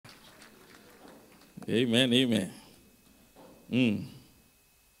Amen, amen.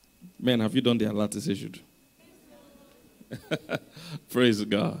 Man, have you done the latest you should? Praise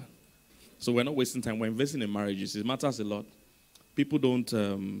God. So we're not wasting time. We're investing in marriages. It matters a lot. People don't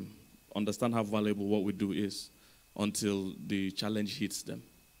understand how valuable what we do is until the challenge hits them.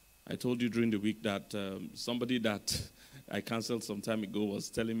 I told you during the week that somebody that I canceled some time ago was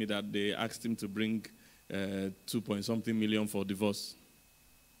telling me that they asked him to bring 2-point-something million for divorce.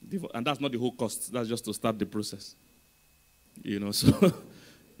 And that's not the whole cost. That's just to start the process. You know, so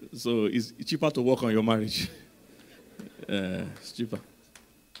it's cheaper to work on your marriage. It's cheaper.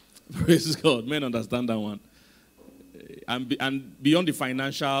 Praise God. Men understand that one. And beyond the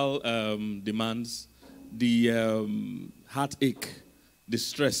financial demands, the heartache, the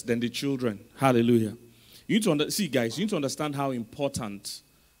stress, then the children. Hallelujah. You need to see, guys, you need to understand how important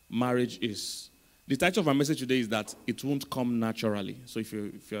marriage is. The title of my message today is that it won't come naturally. So if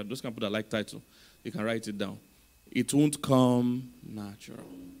you're those kind of people that like title, you can write it down. It won't come natural.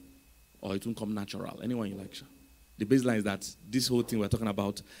 Or it won't come natural. Anyone you like, sure. The baseline is that this whole thing we're talking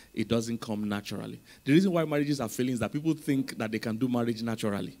about, it doesn't come naturally. The reason why marriages are failing is that people think that they can do marriage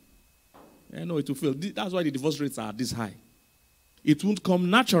naturally. No, it will fail. That's why the divorce rates are this high. It won't come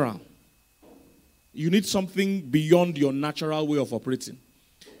natural. You need something beyond your natural way of operating.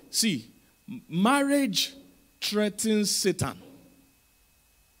 See, marriage threatens Satan.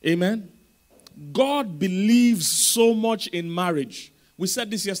 Amen? God believes so much in marriage. We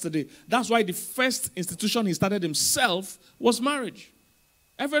said this yesterday. That's why the first institution he started himself was marriage.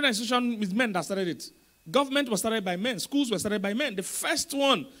 Every institution with men that started it. Government was started by men. Schools were started by men. The first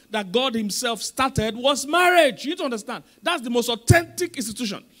one that God himself started was marriage. You need to understand. That's the most authentic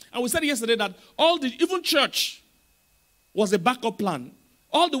institution. And we said yesterday that even church was a backup plan.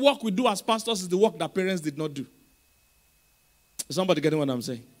 All the work we do as pastors is the work that parents did not do. Is somebody getting what I'm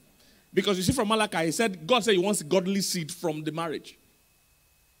saying? Because you see from Malachi, God said he wants a godly seed from the marriage.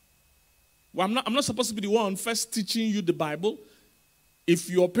 Well, I'm not supposed to be the one first teaching you the Bible. If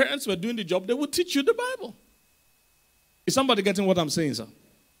your parents were doing the job, they would teach you the Bible. Is somebody getting what I'm saying, sir?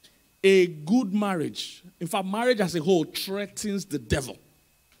 A good marriage, in fact, marriage as a whole threatens the devil.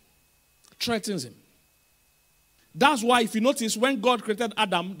 Threatens him. That's why, if you notice, when God created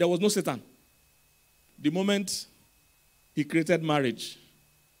Adam, there was no Satan. The moment he created marriage,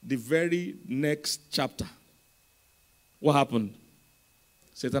 the very next chapter, what happened?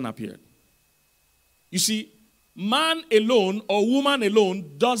 Satan appeared. You see, man alone or woman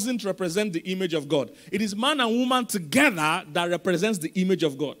alone doesn't represent the image of God. It is man and woman together that represents the image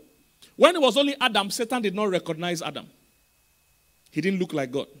of God. When it was only Adam, Satan did not recognize Adam. He didn't look like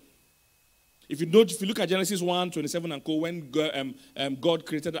God. If you look at Genesis 1:27 and co, when God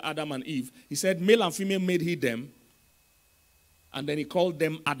created Adam and Eve, he said, male and female made he them, and then he called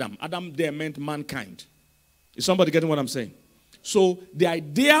them Adam. Adam there meant mankind. Is somebody getting what I'm saying? So the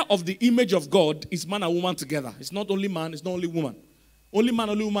idea of the image of God is man and woman together. It's not only man, it's not only woman. Only man,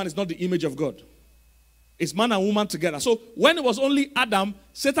 only woman is not the image of God. It's man and woman together. So when it was only Adam,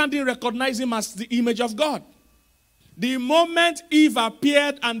 Satan didn't recognize him as the image of God. The moment Eve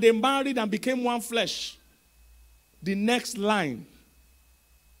appeared and they married and became one flesh, the next line,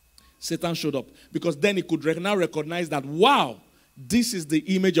 Satan showed up. Because then he could now recognize that, wow, this is the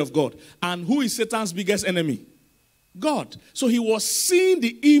image of God. And who is Satan's biggest enemy? God. So he was seeing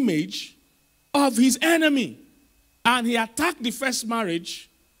the image of his enemy. And he attacked the first marriage,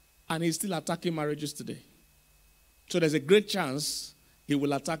 and he's still attacking marriages today. So there's a great chance he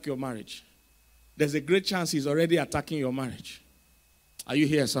will attack your marriage. There's a great chance he's already attacking your marriage. Are you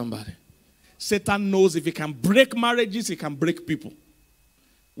here, somebody? Satan knows if he can break marriages, he can break people.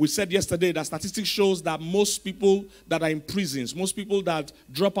 We said yesterday that statistics shows that most people that are in prisons, most people that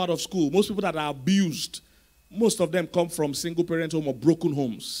drop out of school, most people that are abused, most of them come from single-parent home or broken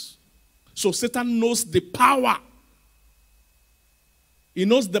homes. So Satan knows the power. He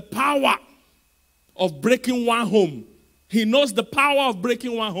knows the power of breaking one home. He knows the power of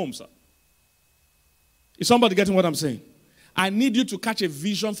breaking one home, sir. Is somebody getting what I'm saying? I need you to catch a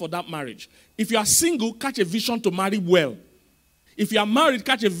vision for that marriage. If you are single, catch a vision to marry well. If you are married,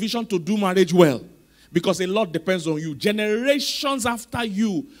 catch a vision to do marriage well. Because a lot depends on you. Generations after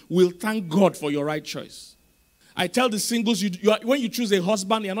you will thank God for your right choice. I tell the singles, when you choose a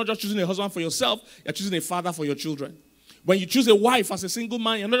husband, you're not just choosing a husband for yourself, you're choosing a father for your children. When you choose a wife as a single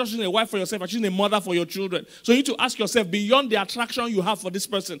man, you're not just choosing a wife for yourself, you're choosing a mother for your children. So you need to ask yourself, beyond the attraction you have for this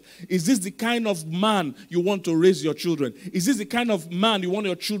person, is this the kind of man you want to raise your children? Is this the kind of man you want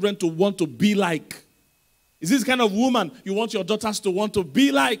your children to want to be like? Is this the kind of woman you want your daughters to want to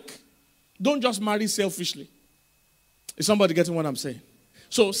be like? Don't just marry selfishly. Is somebody getting what I'm saying?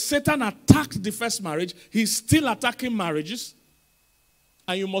 So Satan attacked the first marriage. He's still attacking marriages.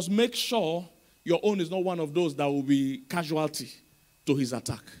 And you must make sure your own is not one of those that will be casualty to his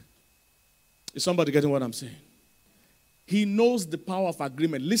attack. Is somebody getting what I'm saying? He knows the power of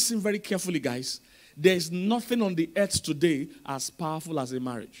agreement. Listen very carefully, guys. There is nothing on the earth today as powerful as a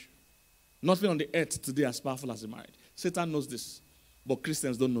marriage. Nothing on the earth today as powerful as a marriage. Satan knows this, but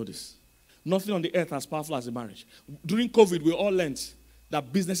Christians don't know this. Nothing on the earth as powerful as a marriage. During COVID, we all learned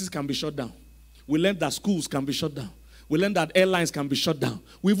that businesses can be shut down. We learned that schools can be shut down. We learned that airlines can be shut down.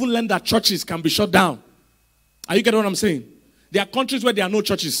 We even learned that churches can be shut down. Are you getting what I'm saying? There are countries where there are no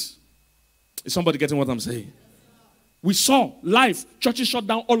churches. Is somebody getting what I'm saying? We saw live churches shut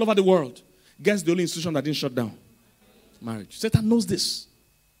down all over the world. Guess the only institution that didn't shut down? Marriage. Satan knows this.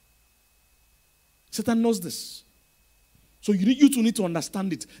 Satan knows this. So you two need to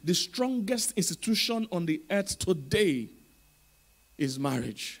understand it. The strongest institution on the earth today is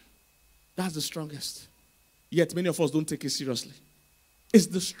marriage. That's the strongest. Yet many of us don't take it seriously. It's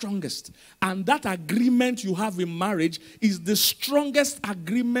the strongest. And that agreement you have in marriage is the strongest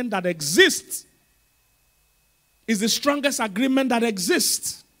agreement that exists. It's the strongest agreement that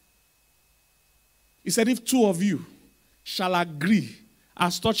exists. He said, if two of you shall agree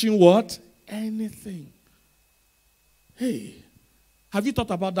as touching what? Anything. Hey, have you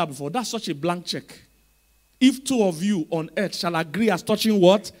thought about that before? That's such a blank check. If two of you on earth shall agree as touching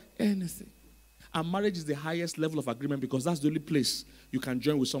what? Anything. And marriage is the highest level of agreement because that's the only place you can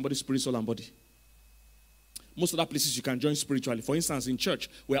join with somebody's spirit, soul, and body. Most other places you can join spiritually. For instance, in church,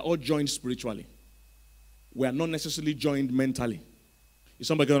 we are all joined spiritually. We are not necessarily joined mentally. Is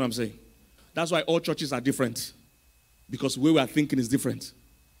somebody get what I'm saying? That's why all churches are different. Because the way we are thinking is different.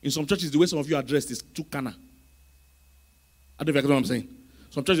 In some churches, the way some of you are dressed is too kana. I don't know if you get what I'm saying.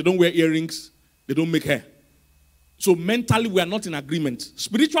 Some churches, they don't wear earrings. They don't make hair. So mentally, we are not in agreement.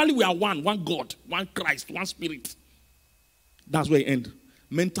 Spiritually, we are one God, one Christ, one Spirit. That's where it ends.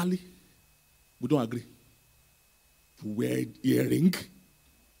 Mentally, we don't agree. You wear earring,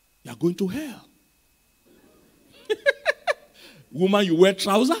 you are going to hell. Woman, you wear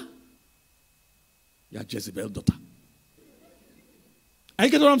trouser, you are Jezebel's daughter. Are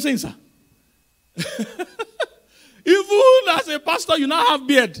you getting what I'm saying, sir? Even as a pastor, you now have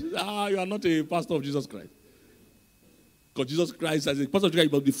beard. You are not a pastor of Jesus Christ. Because Jesus Christ, as a pastor of Jesus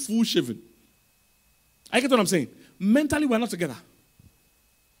Christ, you must be full shaven. I get what I'm saying? Mentally, we're not together.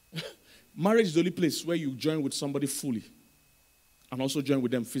 Marriage is the only place where you join with somebody fully and also join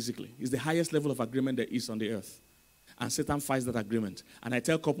with them physically. It's the highest level of agreement there is on the earth. And Satan fights that agreement. And I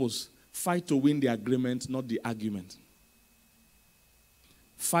tell couples, fight to win the agreement, not the argument.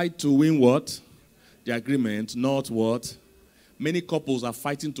 Fight to win what? The agreement, not what? Many couples are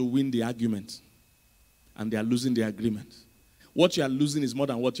fighting to win the argument. And they are losing the agreement. What you are losing is more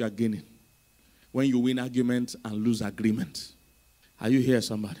than what you are gaining. When you win argument and lose agreement. Are you here,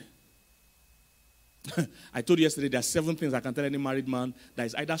 somebody? I told you yesterday there are 7 things I can tell any married man that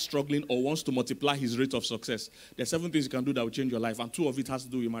is either struggling or wants to multiply his rate of success. There are 7 things you can do that will change your life, and 2 of it has to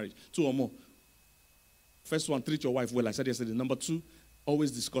do with marriage. 2 or more. First one, treat your wife well. I said yesterday. Number 2,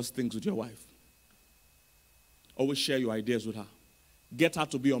 always discuss things with your wife. Always share your ideas with her. Get her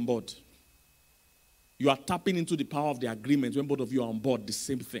to be on board. You are tapping into the power of the agreement when both of you are on board, the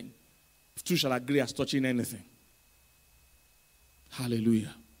same thing. If 2 shall agree as touching anything.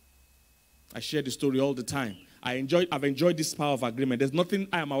 Hallelujah. I share the story all the time. I've enjoyed this power of agreement. There's nothing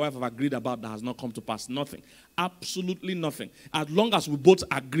I and my wife have agreed about that has not come to pass. Nothing. Absolutely nothing. As long as we both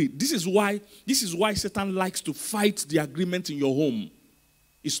agree. This is why Satan likes to fight the agreement in your home.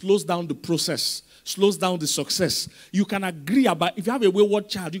 It slows down the process. Slows down the success. You can agree about, if you have a wayward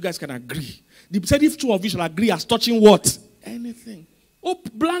child, you guys can agree. They said if 2 of you shall agree as touching what? Anything. Oh,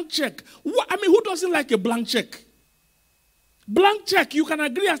 blank check. Who doesn't like a blank check? Blank check. You can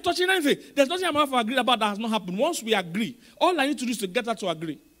agree as touching anything. There's nothing I'm have agreed about that has not happened. Once we agree, all I need to do is to get her to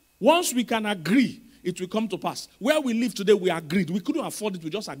agree. Once we can agree, it will come to pass. Where we live today, we agreed. We couldn't afford it. We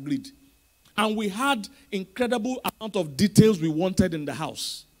just agreed. And we had incredible amount of details we wanted in the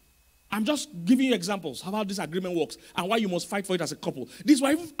house. I'm just giving you examples of how this agreement works and why you must fight for it as a couple. This is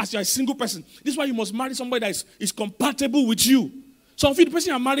why, as you're a single person, this is why you must marry somebody that is compatible with you. So if the person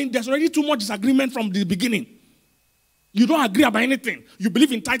you're marrying, there's already too much disagreement from the beginning. You don't agree about anything. You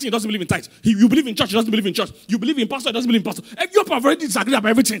believe in tithing, he doesn't believe in tithe. You believe in church, he doesn't believe in church. You believe in pastor, he doesn't believe in pastor. You have already disagreed about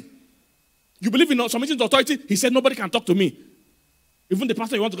everything. You believe in submission to authority, he said nobody can talk to me. Even the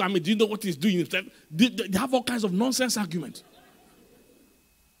pastor you want to go, do you know what he's doing? They have all kinds of nonsense arguments.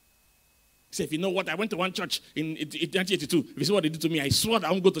 He said, if you know what, I went to one church in 1982. If you see what they did to me, I swore that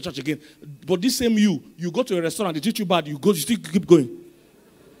I won't go to church again. But this same you go to a restaurant, they treat you bad, you still keep going.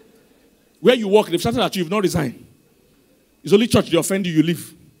 Where you work, they've started at you, you've not resigned. It's only church, they offend you, you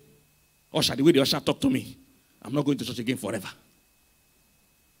leave. Usher, the way the usher talk to me, I'm not going to church again forever.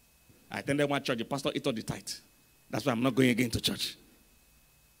 I attended one church, the pastor ate all the tithe. That's why I'm not going again to church.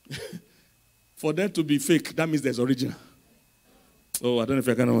 For them to be fake, that means there's original. Oh, I don't know if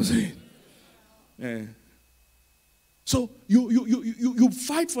I can understand. Yeah. So you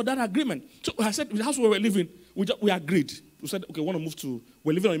fight for that agreement. So I said, the house where we're living, we agreed. We said, okay, we're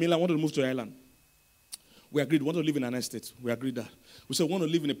living on the mainland, want to move to Ireland. We agreed, we want to live in an estate. We agreed that. We said, we want to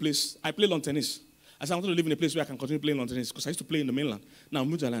live in a place. I play lawn tennis. I said, I want to live in a place where I can continue playing lawn tennis because I used to play in the mainland. Now I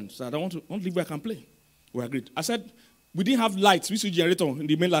moved to Ireland. So I don't want to live where I can play. We agreed. I said, we didn't have lights. We used to use generator in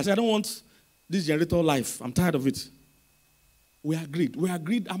the mainland. I said, I don't want this generator life. I'm tired of it. We agreed. We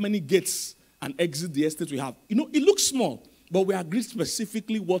agreed how many gates and exits the estate we have. You know, it looks small, but we agreed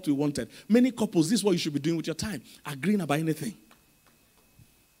specifically what we wanted. Many couples, this is what you should be doing with your time. Agreeing about anything.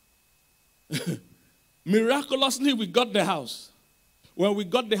 Miraculously, we got the house. When we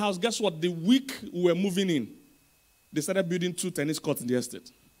got the house, guess what? The week we were moving in, they started building 2 tennis courts in the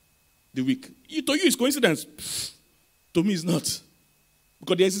estate. The week. To you, it's coincidence. Pfft. To me, it's not.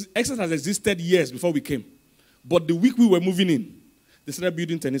 Because the estate has existed years before we came. But the week we were moving in, they started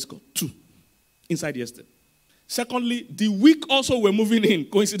building tennis court. 2 inside the estate. Secondly, the week also we're moving in,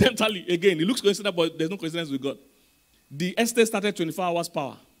 coincidentally, again, it looks coincidental, but there's no coincidence with God. The estate started 24 hours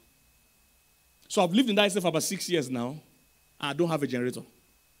power. So I've lived in that estate for about 6 years now, and I don't have a generator.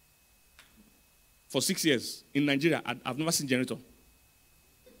 For 6 years in Nigeria, I've never seen generator.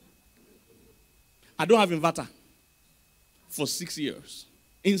 I don't have inverter. For 6 years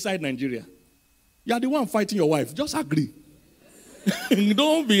inside Nigeria. You are the one fighting your wife. Just agree.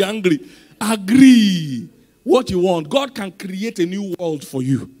 Don't be angry. Agree what you want. God can create a new world for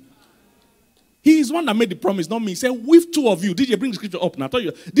you. He is one that made the promise, not me. He said, with 2 of you. DJ, bring the scripture up now. I told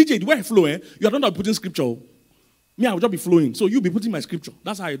you, DJ, the way I flow, you are not putting scripture. Me, I will just be flowing. So you be putting my scripture.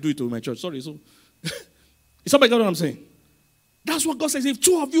 That's how I do it with my church. Sorry. So, is somebody got what I'm saying? That's what God says. If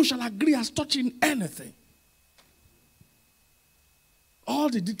 2 of you shall agree as touching anything. All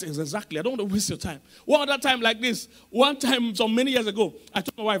the details, exactly. I don't want to waste your time. One other time like this, one time, some many years ago, I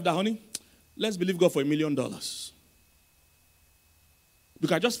told my wife that, honey, let's believe God for $1 million.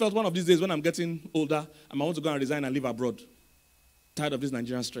 Because I just felt one of these days when I'm getting older, I might want to go and resign and live abroad. Tired of this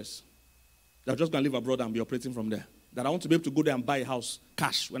Nigerian stress. That I'm just going to live abroad and be operating from there. That I want to be able to go there and buy a house,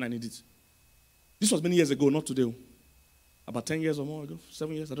 cash, when I need it. This was many years ago, not today. About 10 years or more ago,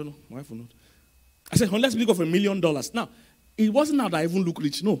 7 years, I don't know. My wife will not. I said, honey, let's believe God for $1 million. Now, it wasn't now that I even look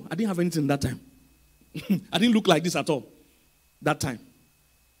rich. No, I didn't have anything that time. I didn't look like this at all that time.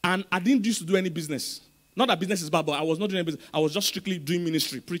 And I didn't used to do any business. Not that business is bad, but I was not doing any business. I was just strictly doing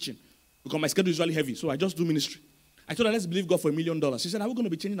ministry, preaching. Because my schedule is usually heavy, so I just do ministry. I told her, let's believe God for $1 million. She said, are we going to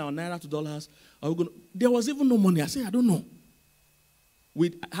be changing our naira to dollars? Are we going to... There was even no money. I said, I don't know.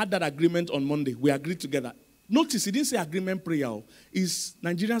 We had that agreement on Monday. We agreed together. Notice, he didn't say agreement prayer. It's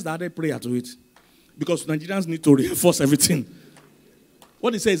Nigerians that added prayer to it. Because Nigerians need to reinforce everything.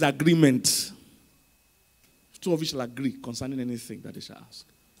 What he says is agreement. 2 of you shall agree concerning anything that they shall ask.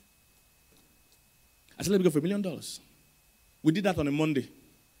 I said, let me go for $1 million. We did that on a Monday.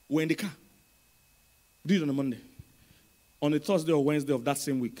 We were in the car. We did it on a Monday. On a Thursday or Wednesday of that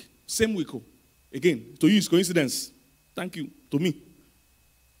same week. Same week. Oh. Again, to you it's coincidence. Thank you. To me,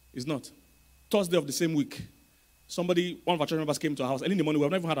 it's not. Thursday of the same week. One of our church members came to our house. Early in the morning, we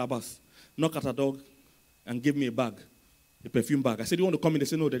have never had our bath. Knocked at our dog and gave me a bag. A perfume bag. I said, you want to come in? They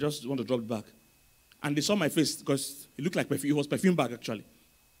said, no, they just want to drop the bag. And they saw my face because it looked like perfume. It was perfume bag, actually.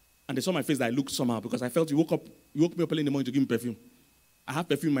 And they saw my face that I looked somehow because I felt you woke me up early in the morning to give me perfume. I have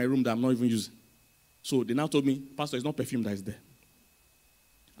perfume in my room that I'm not even using. So they now told me, Pastor, it's not perfume that is there.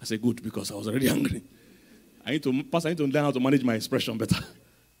 I said, good, because I was already angry. Pastor, I need to learn how to manage my expression better.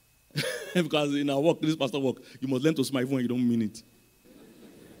 Because in our work, this pastor work, you must learn to smile even when you don't mean it.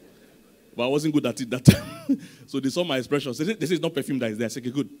 But I wasn't good at it that time. So they saw my expression. They said it's not perfume that is there. I said,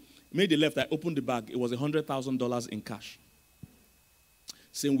 okay, good. Immediately left, I opened the bag. It was $100,000 in cash.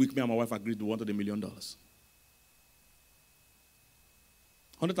 Same week, me and my wife agreed we wanted $1 million.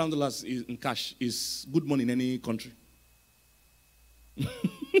 $100,000 in cash is good money in any country.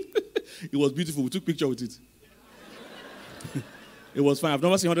 It was beautiful. We took a picture with it. It was fine. I've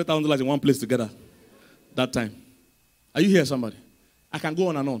never seen $100,000 in one place together that time. Are you here, somebody? I can go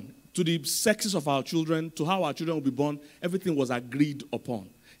on and on. To the sexes of our children, to how our children will be born, everything was agreed upon.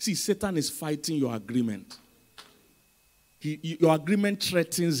 See, Satan is fighting your agreement. Your agreement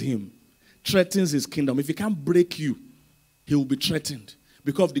threatens him, threatens his kingdom. If he can't break you, he will be threatened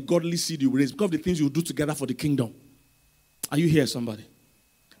because of the godly seed you raise, because of the things you do together for the kingdom. Are you here, somebody?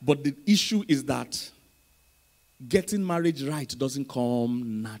 But the issue is that getting married right doesn't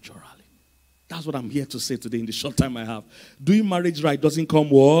come naturally. That's what I'm here to say today in the short time I have. Doing marriage right doesn't come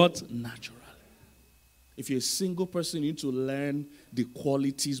what? Naturally. If you're a single person, you need to learn the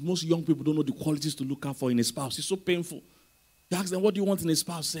qualities. Most young people don't know the qualities to look out for in a spouse. It's so painful. You ask them, what do you want in a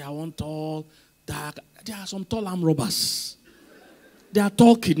spouse? Say, I want tall, dark. There are some tall arm robbers. There are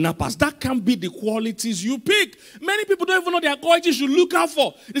tall kidnappers. That can't be the qualities you pick. Many people don't even know their qualities you look out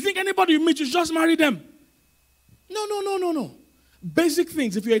for. They think anybody you meet, you just marry them. No. Basic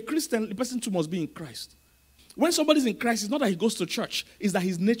things. If you're a Christian, the person too must be in Christ. When somebody's in Christ, it's not that he goes to church. It's that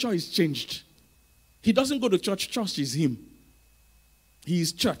his nature is changed. He doesn't go to church. Church is him. He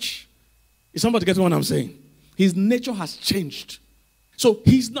is church. Is somebody getting what I'm saying? His nature has changed. So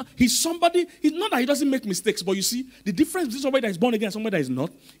he's not that he doesn't make mistakes, but you see, the difference between somebody that is born again and somebody that is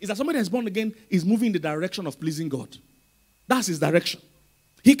not, is that somebody that is born again is moving in the direction of pleasing God. That's his direction.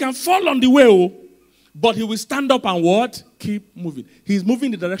 He can fall on the way, but he will stand up and what? Keep moving. He's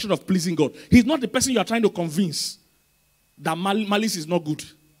moving in the direction of pleasing God. He's not the person you are trying to convince that malice is not good.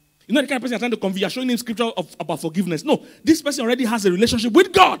 You're not the kind of person you're trying to convince. You're showing him scripture about forgiveness. No, this person already has a relationship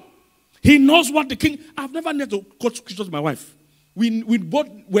with God. He knows what the king... I've never needed to quote scripture to my wife. We both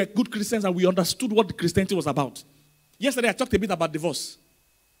were good Christians and we understood what the Christianity was about. Yesterday I talked a bit about divorce.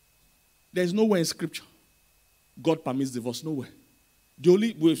 There is nowhere in scripture God permits divorce. Nowhere.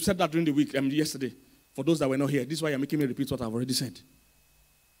 We said that during the week, yesterday. For those that were not here, this is why you're making me repeat what I've already said.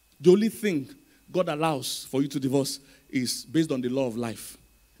 The only thing God allows for you to divorce is based on the law of life.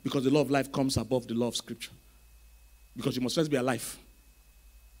 Because the law of life comes above the law of scripture. Because you must first be alive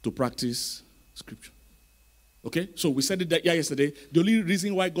to practice scripture. Okay? So we said it yesterday. The only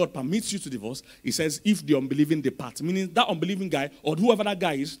reason why God permits you to divorce, he says, if the unbelieving depart. Meaning that unbelieving guy, or whoever that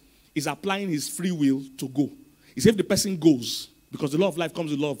guy is applying his free will to go. He says if the person goes, because the law of life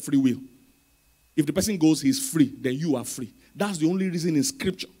comes with the law of free will. If the person goes, he's free, then you are free. That's the only reason in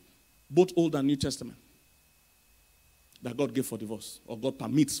scripture, both Old and New Testament, that God gave for divorce, or God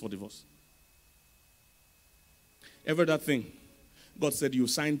permits for divorce. Every other thing, God said you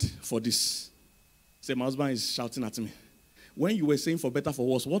signed for this. Say, my husband is shouting at me. When you were saying for better, for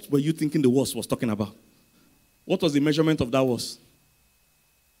worse, what were you thinking the worse was talking about? What was the measurement of that worse?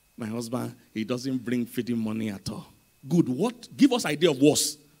 My husband, he doesn't bring feeding money at all. Good. What? Give us idea of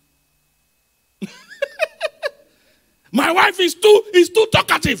worse. My wife is too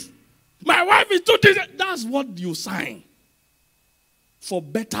talkative. My wife is too... That's what you sign. For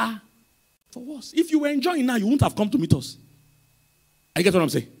better, for worse. If you were enjoying now, you wouldn't have come to meet us. I get what I'm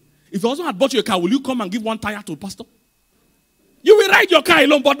saying? If your husband had bought you a car, will you come and give one tire to the pastor? You will ride your car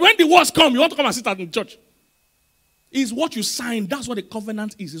alone, but when the worst come, you want to come and sit at the church. It's what you sign. That's what the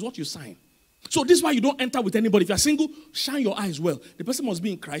covenant is. It's what you sign. So this is why you don't enter with anybody. If you're single, shine your eyes well. The person must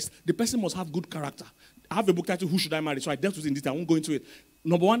be in Christ. The person must have good character. I have a book titled, Who Should I Marry? So I dealt with it in detail. I won't go into it.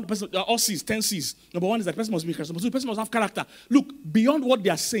 Number one, the person, all C's, 10 C's. Number one is that the person must be in Christ. Number two, the person must have character. Look, beyond what they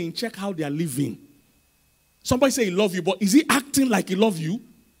are saying, check how they are living. Somebody say he love you, but is he acting like he love you?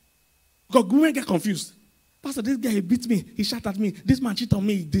 Because women get confused. Pastor, this guy, he beat me. He shot at me. This man cheated on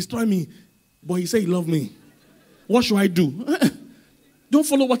me. He destroyed me. But he said he loved me. What should I do? Don't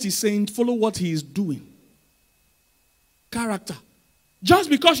follow what he's saying. Follow what he is doing. Character. Just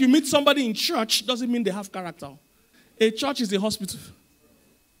because you meet somebody in church doesn't mean they have character. A church is a hospital.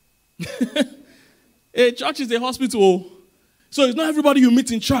 A church is a hospital. So it's not everybody you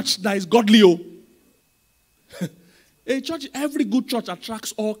meet in church that is godly. A church, every good church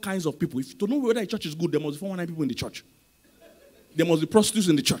attracts all kinds of people. If you don't know whether a church is good, there must be 419 people in the church. There must be prostitutes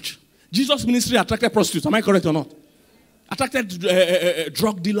in the church. Jesus' ministry attracted prostitutes. Am I correct or not? Attracted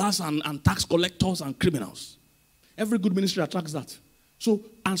drug dealers and tax collectors and criminals. Every good ministry attracts that. So,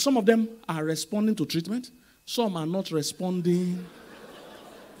 and some of them are responding to treatment. Some are not responding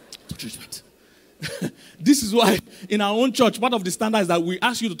to treatment. This is why in our own church, part of the standard is that we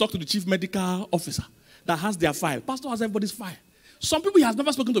ask you to talk to the chief medical officer that has their file. Pastor has everybody's file. Some people he has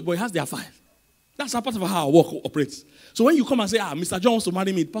never spoken to, but he has their file. That's a part of how our work operates. So when you come and say, Mr. John wants to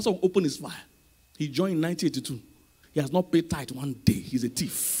marry me, the pastor will open his file. He joined in 1982. He has not paid tithe one day. He's a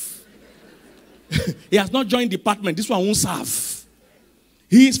thief. He has not joined department. This one won't serve.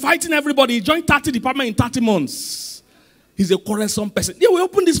 He is fighting everybody. He joined 30 department in 30 months. He's a quarrelsome person. Yeah, we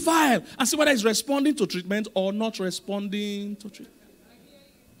open this file and see whether he's responding to treatment or not responding to treatment.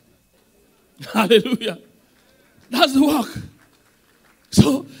 Hallelujah. That's the work.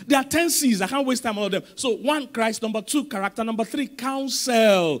 So there are 10 C's. I can't waste time on all of them. So 1, Christ. Number 2, character. Number 3,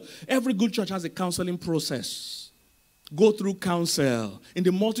 counsel. Every good church has a counseling process. Go through counsel. In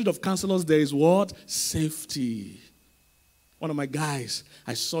the multitude of counselors, there is what? Safety. One of my guys,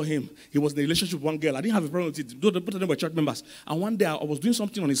 I saw him. He was in a relationship with one girl. I didn't have a problem with it. Both of them were church members. And one day I was doing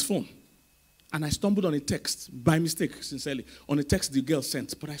something on his phone. And I stumbled on a text, by mistake, sincerely, on a text the girl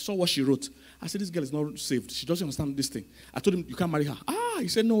sent. But I saw what she wrote. I said, this girl is not saved. She doesn't understand this thing. I told him, you can't marry her. He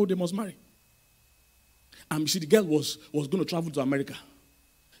said, no, they must marry. And you see, the girl was going to travel to America.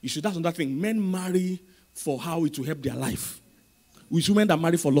 You see, that's another thing. Men marry for how it will help their life. With women that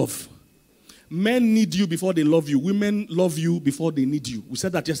marry for love. Men need you before they love you. Women love you before they need you. We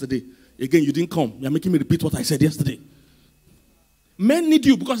said that yesterday. Again, you didn't come. You're making me repeat what I said yesterday. Men need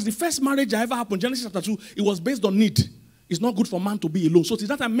you because the first marriage that ever happened, Genesis chapter 2, it was based on need. It's not good for man to be alone. So it's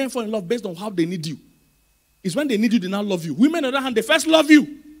that time men fall in love based on how they need you. It's when they need you, they now love you. Women, on the other hand, they first love you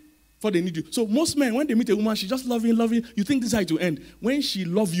before they need you. So most men, when they meet a woman, she just loving. You think this is how it will end. When she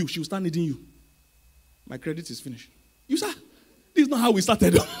loves you, she will start needing you. My credit is finished. You sir, this is not how we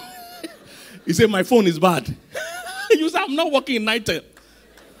started. He said, my phone is bad. You said, I'm not working in night time.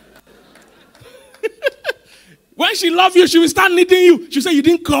 When she loves you, she will start needing you. She said, you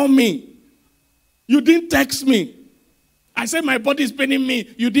didn't call me. You didn't text me. I said, my body is paining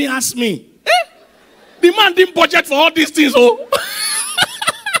me. You didn't ask me. The man didn't budget for all these things. Oh.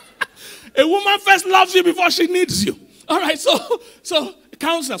 A woman first loves you before she needs you. All right, so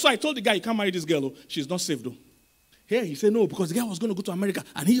counselor. So I told the guy, you can't marry this girl. Oh. She's not safe, though. Here, he said no, because the guy was going to go to America,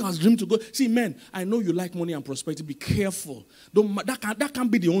 and he has dreamed to go. See, men, I know you like money and prosperity. Be careful. That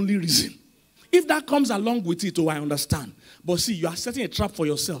can't be the only reason. If that comes along with it, I understand. But see, you are setting a trap for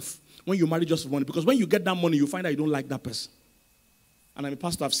yourself when you marry just for money. Because when you get that money, you find out you don't like that person. And I'm a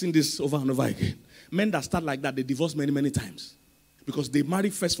pastor, I've seen this over and over again. Men that start like that, they divorce many, many times. Because they marry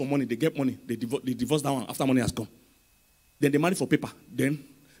first for money, they get money, they divorce that one after money has come. Then they marry for paper, then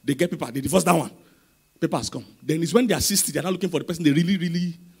they get paper, they divorce that one. Paper has come. Then it's when they are 60, they're not looking for the person they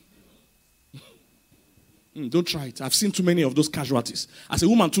really... Don't try it. I've seen too many of those casualties. As a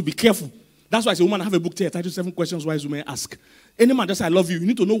woman too, be careful. That's why as a woman, I have a book here titled 7 Questions Wise Women Ask. Any man just say, I love you. You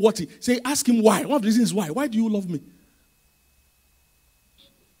need to know what he... Say, ask him why. One of the reasons is why. Why do you love me?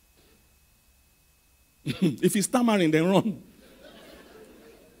 If he's stammering, then run.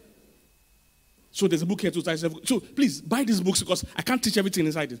 So there's a book here too. So please, buy these books because I can't teach everything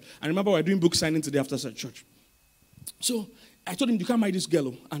inside it. I remember we're doing book signing today after church. So I told him, you can't marry this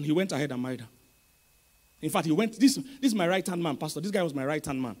girl. And he went ahead and married her. In fact, he went... This is my right-hand man, pastor. This guy was my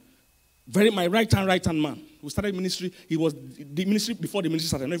right-hand man. My right-hand man. We started ministry. He was the ministry before the ministry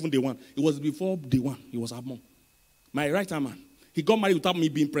started, not even day one. It was before day one. He was our mom. My right-hand man. He got married without me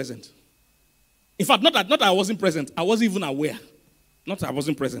being present. In fact, not that I wasn't present. I wasn't even aware. Not that I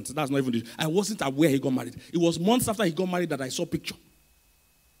wasn't present. That's not even the... I wasn't aware he got married. It was months after he got married that I saw a picture.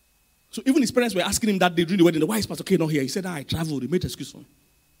 So even his parents were asking him that day during the wedding, why is Pastor K not here? He said, I traveled. He made an excuse for me.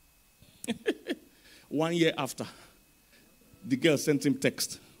 1 year after, the girl sent him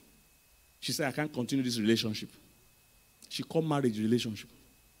text. She said, I can't continue this relationship. She called marriage relationship.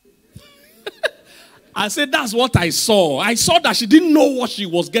 I said, that's what I saw. I saw that she didn't know what she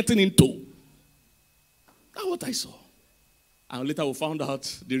was getting into. That's what I saw. And later we found out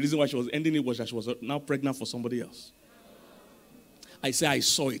the reason why she was ending it was that she was now pregnant for somebody else. I say, I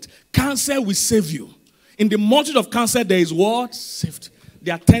saw it. Cancer will save you. In the multitude of cancer, there is what? Saved.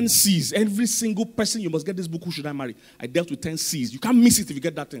 There are 10 C's. Every single person, you must get this book, Who Should I Marry? I dealt with 10 C's. You can't miss it if you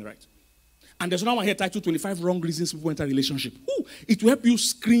get that thing right. And there's another one here titled 25 Wrong Reasons People Enter a Relationship. Ooh, it will help you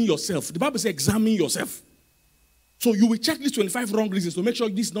screen yourself. The Bible says examine yourself. So you will check these 25 wrong reasons to make sure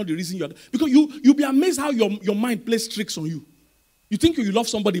this is not the reason you are. Because you'll be amazed how your mind plays tricks on you. You think you love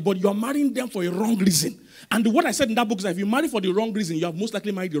somebody, but you are marrying them for a wrong reason. And what I said in that book is that if you marry for the wrong reason, you have most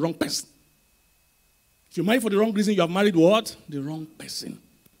likely married the wrong person. If you marry for the wrong reason, you have married what? The wrong person.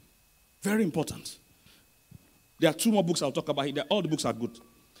 Very important. There are 2 more books I'll talk about here. All the books are good.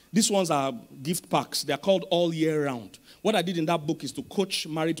 These ones are gift packs. They are called All Year Round. What I did in that book is to coach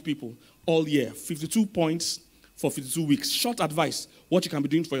married people all year. 52 points for 52 weeks. Short advice, what you can be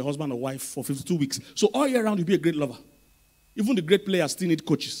doing for your husband or wife for 52 weeks. So all year round, you'll be a great lover. Even the great players still need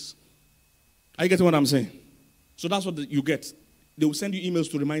coaches. Are you getting what I'm saying? So that's what you get. They will send you emails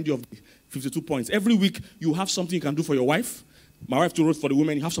to remind you of the 52 points. Every week, you have something you can do for your wife. My wife too wrote for the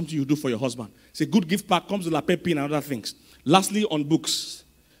women. You have something you do for your husband. It's a good gift pack. Comes with a pin and other things. Lastly, on books.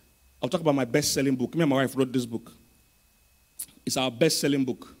 I'll talk about my best-selling book. Me and my wife wrote this book. It's our best-selling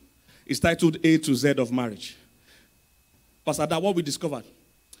book. It's titled A to Z of Marriage. Pastor Ada, what we discovered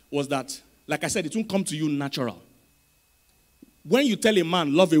was that, like I said, it won't come to you natural. When you tell a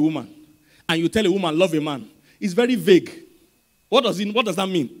man, love a woman, and you tell a woman, love a man, it's very vague. What does that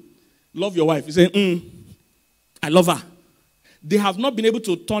mean? Love your wife. You say, I love her. They have not been able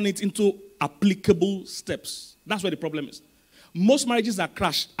to turn it into applicable steps. That's where the problem is. Most marriages are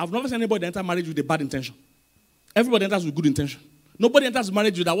crashed. I've never seen anybody enter marriage with a bad intention. Everybody enters with good intention. Nobody enters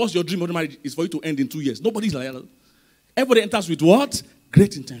marriage with that. What's your dream of marriage is for you to end in 2 years. Nobody's like that. Everybody enters with what?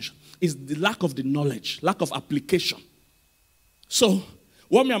 Great intention. It's the lack of the knowledge, lack of application. So,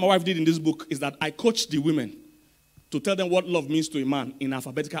 what me and my wife did in this book is that I coached the women to tell them what love means to a man in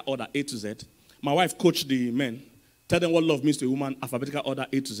alphabetical order, A to Z. My wife coached the men, tell them what love means to a woman, alphabetical order,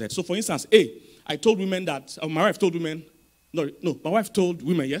 A to Z. So, for instance, I told women that, my wife told women, my wife told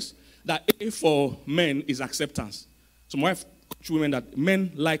women, yes, that A for men is acceptance. So, my wife coached women that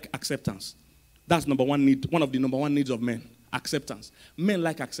men like acceptance. That's number one need, one of the number one needs of men, acceptance. Men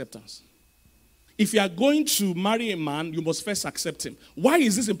like acceptance. If you are going to marry a man, you must first accept him. Why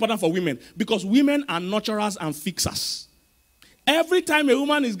is this important for women? Because women are nurturers and fixers. Every time a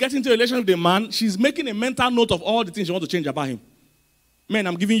woman is getting into a relationship with a man, she's making a mental note of all the things she wants to change about him. Men,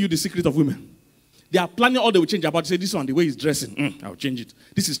 I'm giving you the secret of women. They are planning all they will change about. Say, this one, the way he's dressing, I'll change it.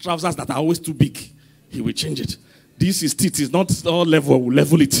 This is trousers that are always too big. He will change it. This is teeth, is not all level, we'll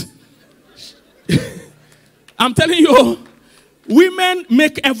level it. I'm telling you, women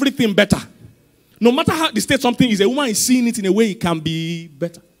make everything better. No matter how the state something is, a woman is seeing it in a way it can be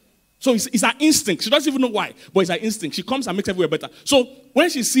better. So it's her instinct. She doesn't even know why, but it's her instinct. She comes and makes everywhere better. So when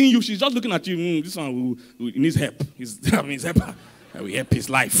she's seeing you, she's just looking at you. This one needs help. He's help. We help his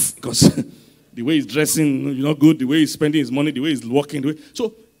life because the way he's dressing, not good. The way he's spending his money, the way he's walking.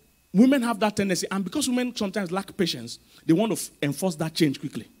 So women have that tendency, and because women sometimes lack patience, they want to enforce that change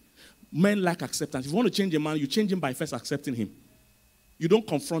quickly. Men lack acceptance. If you want to change a man, you change him by first accepting him. You don't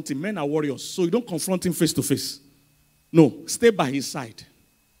confront him. Men are warriors, so you don't confront him face to face. No, stay by his side.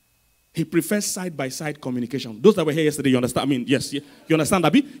 He prefers side-by-side communication. Those that were here yesterday, you understand? I mean, yes, you understand,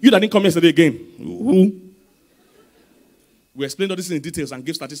 Abi? You that didn't come yesterday again. Who? We explained all this in details and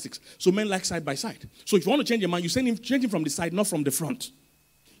give statistics. So men like side-by-side. So if you want to change a man, you change him from the side, not from the front.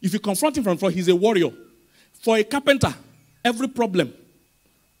 If you confront him from the front, he's a warrior. For a carpenter, every problem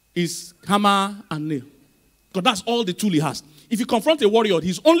is hammer and nail. Because that's all the tool he has. If you confront a warrior,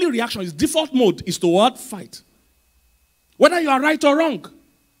 his only reaction, his default mode is to what? Fight. Whether you are right or wrong,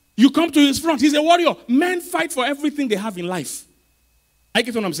 you come to his front. He's a warrior. Men fight for everything they have in life. I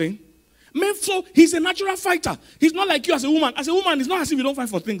get what I'm saying? Men, so he's a natural fighter. He's not like you as a woman. As a woman, it's not as if you don't fight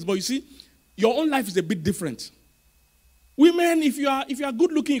for things. But you see, your own life is a bit different. Women, if you are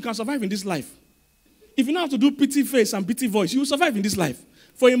good looking, you can survive in this life. If you know how to do pretty face and pretty voice, you will survive in this life.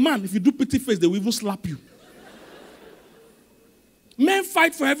 For a man, if you do pretty face, they will even slap you. Men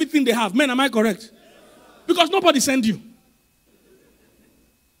fight for everything they have. Men, am I correct? Because nobody sent you.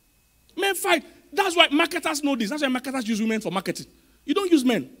 Men fight. That's why marketers know this. That's why marketers use women for marketing. You don't use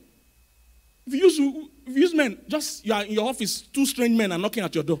men. If you use men, just you are in your office, 2 strange men are knocking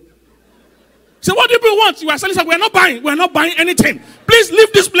at your door. Say, what do people want? You are selling something. We are not buying. We are not buying anything. Please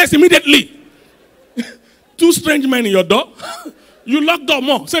leave this place immediately. 2 strange men in your door. You lock door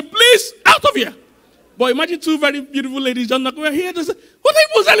more. Say, please, out of here. But imagine 2 very beautiful ladies just knocking. We're here to say, what are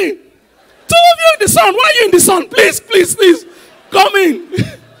you selling? 2 of you in the sun. Why are you in the sun? Please, please, please. Come in.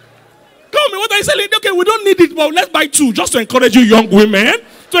 Come in. What are you selling? Okay, we don't need it, but let's buy 2 just to encourage you young women.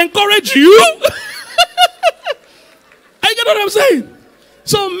 To encourage you. I get what I'm saying?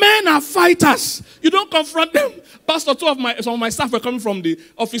 So men are fighters. You don't confront them. Pastor, some of my staff were coming from the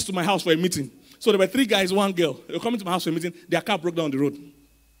office to my house for a meeting. So there were 3 guys, 1 girl. They were coming to my house for a meeting. Their car broke down the road.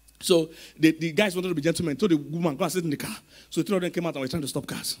 So the guys wanted to be gentlemen. Told the woman, go and sit in the car. So the 3 of them came out and were trying to stop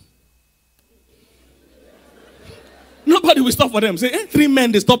cars. Nobody will stop for them. Say, 3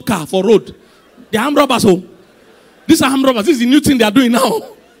 men, they stop car for road. They're armed robbers. Oh. These are armed robbers. This is the new thing they are doing now.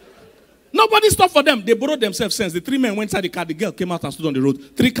 Nobody stopped for them. They borrowed themselves sense. The 3 men went inside the car. The girl came out and stood on the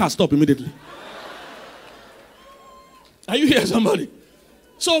road. 3 cars stopped immediately. Are you here, somebody?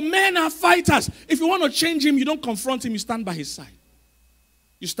 So men are fighters. If you want to change him, you don't confront him. You stand by his side.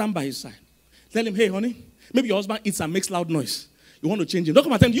 You stand by his side. Tell him, hey, honey, maybe your husband eats and makes loud noise. You want to change him. Don't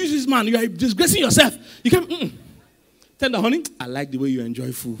come and tell him, use this man. You are disgracing yourself. You can't. Tell him, honey, I like the way you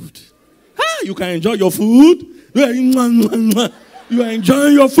enjoy food. You can enjoy your food. You are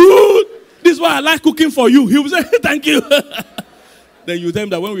enjoying your food. This is why I like cooking for you. He will say, thank you. Then you tell him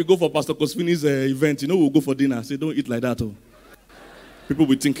that when we go for Pastor Kosfini's event, we'll go for dinner. Say, don't eat like that. Oh. People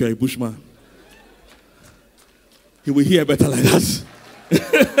will think you're a bushman. He will hear better like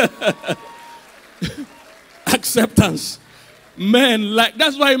that. Acceptance.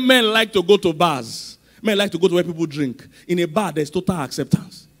 That's why men like to go to bars. Men like to go to where people drink. In a bar, there's total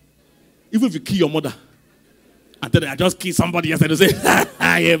acceptance. Even if you kill your mother. And then I just killed somebody yesterday.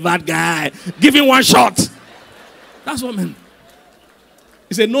 Say, you're a bad guy. Give him 1 shot. That's what men.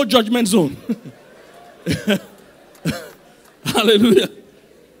 It's a no judgment zone. Hallelujah.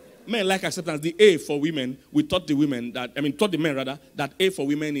 Men like acceptance. The A for women, we taught the women that, taught the men rather, that A for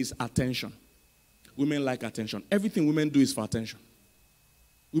women is attention. Women like attention. Everything women do is for attention.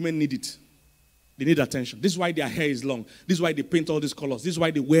 Women need it. They need attention. This is why their hair is long. This is why they paint all these colors. This is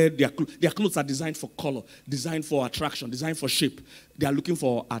why they wear their clothes are designed for color, designed for attraction, designed for shape. They are looking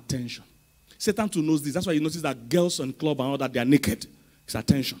for attention. Satan too knows this. That's why you notice that girls in club and all that, they are naked. It's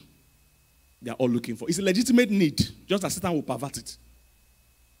attention. They are all looking for. It's a legitimate need, just as Satan will pervert it.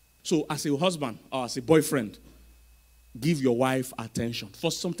 So as a husband or as a boyfriend, give your wife attention.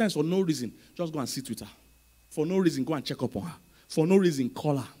 Sometimes for no reason, just go and sit with her. For no reason, go and check up on her. For no reason,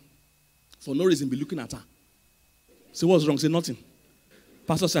 call her. For no reason, be looking at her. Say, what's wrong? Say nothing.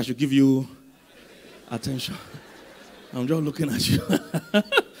 Pastor said I should give you attention. I'm just looking at you.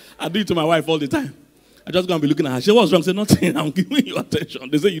 I do it to my wife all the time. I just go and be looking at her. Say, what's wrong? Say nothing. I'm giving you attention.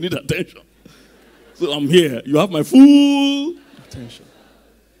 They say you need attention. So I'm here. You have my full attention.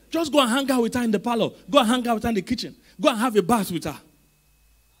 Just go and hang out with her in the parlor. Go and hang out with her in the kitchen. Go and have a bath with her.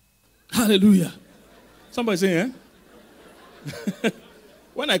 Hallelujah. Somebody say, eh?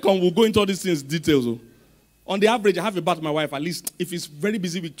 When I come, we'll go into all these things, details. On the average, I have a bath with my wife. At least, if it's very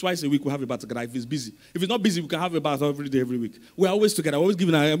busy, twice a week, we'll have a bath together. If it's busy. If it's not busy, we can have a bath every day, every week. We're always together. We're always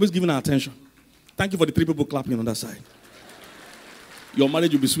giving her attention. Thank you for the 3 people clapping on that side. Your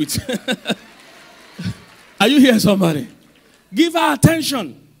marriage will be sweet. Are you here, somebody? Give her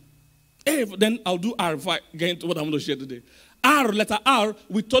attention. Hey, then I'll do R if I get into what I'm going to share today. R, letter R,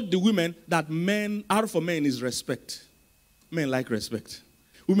 we taught the women that R for men is respect. Men like respect.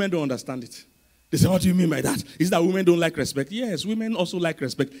 Women don't understand it. They say, what do you mean by that? Is that women don't like respect? Yes, women also like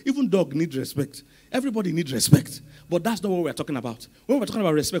respect. Even dogs need respect. Everybody needs respect. But that's not what we're talking about. When we're talking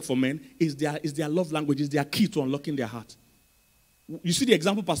about respect for men, is their love language, is their key to unlocking their heart. You see the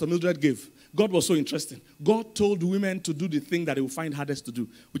example Pastor Mildred gave. God was so interesting. God told women to do the thing that they will find hardest to do,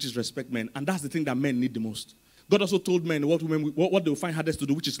 which is respect men. And that's the thing that men need the most. God also told men what they will find hardest to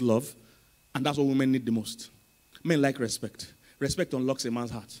do, which is love. And that's what women need the most. Men like respect. Respect unlocks a man's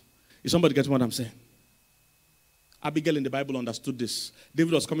heart. Is somebody getting what I'm saying? Abigail in the Bible understood this.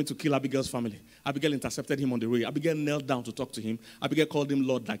 David was coming to kill Abigail's family. Abigail intercepted him on the way. Abigail knelt down to talk to him. Abigail called him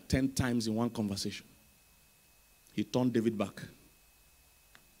Lord like 10 times in one conversation. He turned David back.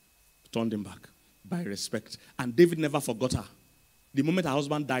 Turned him back by respect. And David never forgot her. The moment her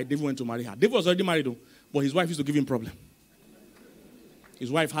husband died, David went to marry her. David was already married though, but his wife used to give him problem.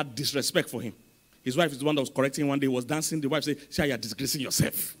 His wife had disrespect for him. His wife is the one that was correcting him one day, was dancing. The wife said, see how you're disgracing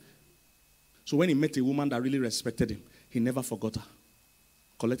yourself. So when he met a woman that really respected him, he never forgot her.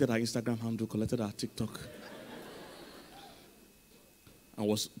 Collected her Instagram handle, collected her TikTok. And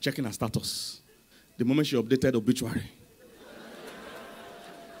was checking her status. The moment she updated obituary,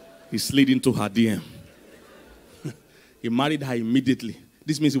 he slid into her DM. He married her immediately.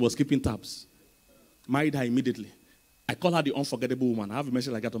 This means he was keeping tabs. Married her immediately. I call her the unforgettable woman. I have a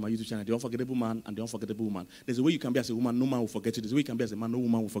message like that on my YouTube channel. The unforgettable man and the unforgettable woman. There's a way you can be as a woman, no man will forget you. There's a way you can be as a man, no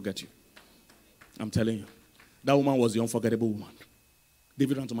woman will forget you. I'm telling you. That woman was the unforgettable woman.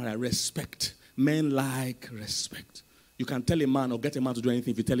 David ran to marry her. Respect. Men like respect. You can tell a man or get a man to do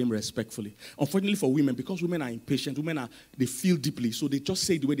anything if you tell him respectfully. Unfortunately for women, because women are impatient, they feel deeply, so they just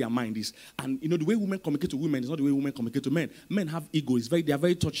say the way their mind is. And the way women communicate to women is not the way women communicate to men. Men have ego. They are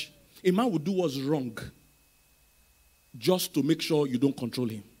very touchy. A man would do what's wrong just to make sure you don't control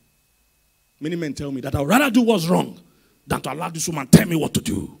him. Many men tell me that I'd rather do what's wrong than to allow this woman tell me what to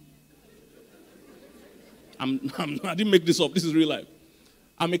do. I didn't make this up. This is real life.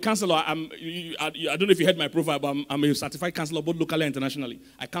 I'm a counselor. I don't know if you heard my profile, but I'm a certified counselor both locally and internationally.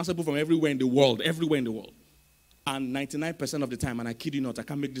 I counsel people from everywhere in the world, And 99% of the time, and I kid you not, I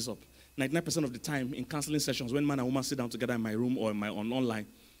can't make this up, 99% of the time in counseling sessions, when man and woman sit down together in my room or online,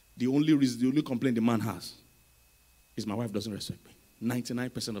 the only complaint the man has is my wife doesn't respect me.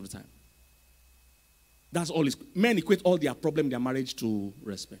 99% of the time. That's all. Men equate all their problem in their marriage to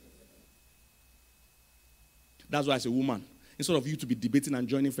respect. That's why as a woman, instead of you to be debating and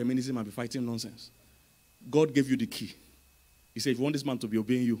joining feminism and be fighting nonsense, God gave you the key. He said, if you want this man to be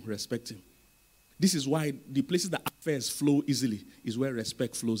obeying you, respect him. This is why the places that affairs flow easily is where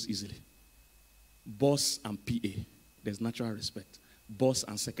respect flows easily. Boss and PA, there's natural respect. Boss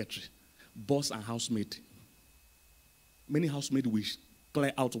and secretary. Boss and housemaid. Many housemaid wish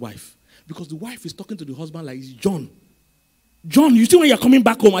clear out wife. Because the wife is talking to the husband like, John, you see when you're coming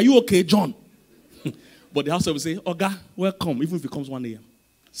back home, are you okay, John? But the housewife will say, Oga, welcome, even if it comes 1 a.m.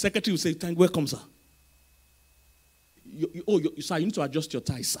 Secretary will say, welcome, sir. Sir, you need to adjust your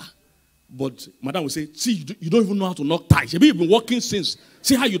ties, sir. But madam will say, see, you don't even know how to knock ties. You've been working since.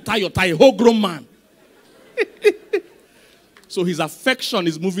 See how you tie your tie, a whole grown man. So his affection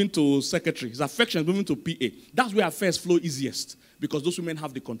is moving to secretary. His affection is moving to PA. That's where affairs flow easiest. Because those women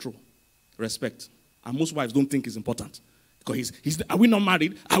have the control. Respect. And most wives don't think it's important. Because are we not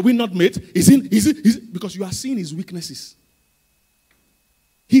married? Are we not mates? Because you are seeing his weaknesses.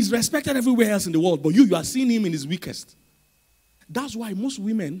 He's respected everywhere else in the world, but you are seeing him in his weakest. That's why most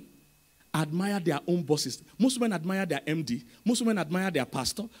women admire their own bosses. Most women admire their MD. Most women admire their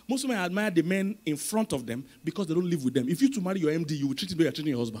pastor. Most women admire the men in front of them because they don't live with them. If you to marry your MD, you will treat him the way you're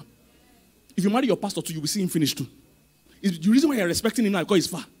treating your husband. If you marry your pastor too, you will see him finish too. The reason why you're respecting him now is because he's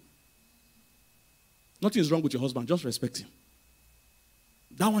far. Nothing is wrong with your husband. Just respect him.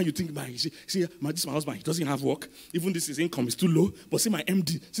 That one you think, this is my husband. He doesn't have work. Even his income is too low. But see my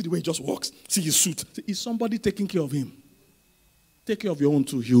MD. See the way he just walks. See his suit. Is somebody taking care of him? Take care of your own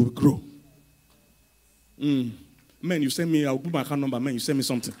too. He will grow. Man, you send me, I'll put my account number. Man, you send me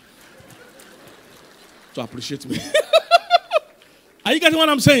something. To appreciate me. Are you getting what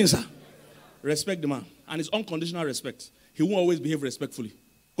I'm saying, sir? Respect the man. And it's unconditional respect. He won't always behave respectfully.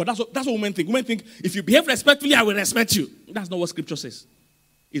 Because that's what women think. Women think, if you behave respectfully, I will respect you. That's not what scripture says.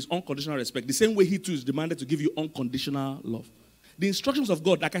 It's unconditional respect. The same way he too is demanded to give you unconditional love. The instructions of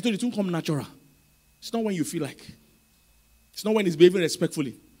God, like I told you, it won't come natural. It's not when you feel like. It's not when he's behaving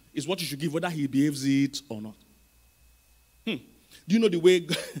respectfully. It's what you should give, whether he behaves it or not. Do you know the way,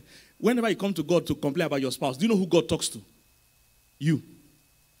 whenever you come to God to complain about your spouse, do you know who God talks to? You.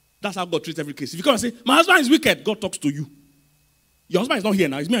 That's how God treats every case. If you come and say, my husband is wicked, God talks to you. Your husband is not here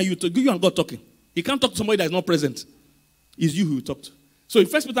now. It's me and you and God talking. He can't talk to somebody that is not present. It's you who will talk to. So in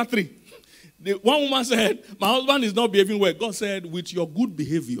 1 Peter 3, the one woman said, my husband is not behaving well. God said, with your good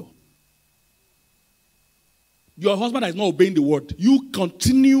behavior, your husband is not obeying the word. You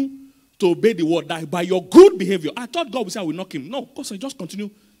continue to obey the word that by your good behavior. I thought God would say I will knock him. No, God said just continue.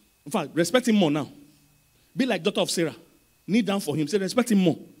 In fact, respect him more now. Be like daughter of Sarah. Kneel down for him. Say respect him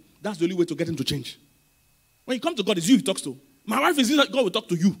more. That's the only way to get him to change. When you come to God, it's you he talks to. My wife is God will talk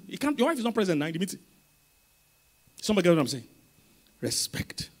to you. Your wife is not present now in the meeting. Somebody get what I'm saying?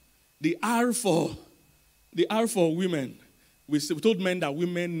 Respect. The R for women. We told men that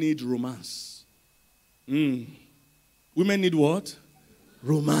women need romance. Women need what?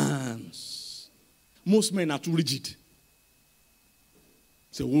 Romance. Most men are too rigid.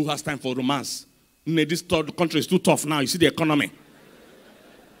 So who has time for romance? This third country is too tough now. You see the economy.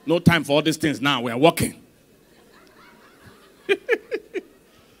 No time for all these things now. We are working.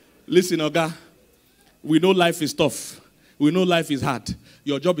 Listen, Oga. We know life is tough. We know life is hard.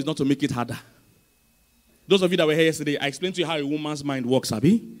 Your job is not to make it harder. Those of you that were here yesterday, I explained to you how a woman's mind works,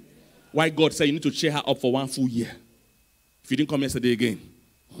 Abi. Why God said you need to cheer her up for 1 full year. If you didn't come yesterday again.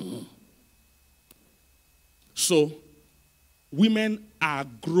 So, women are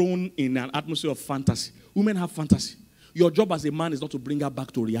grown in an atmosphere of fantasy. Women have fantasy. Your job as a man is not to bring her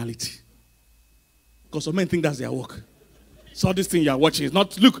back to reality. Because some men think that's their work. So this thing you are watching is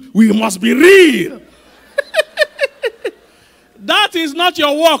not, look, we must be real. That is not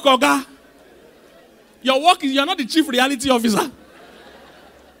your work, Oga. Your work is, you're not the chief reality officer.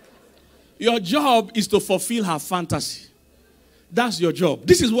 Your job is to fulfill her fantasy. That's your job.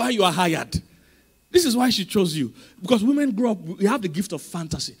 This is why you are hired. This is why she chose you. Because women grow up, we have the gift of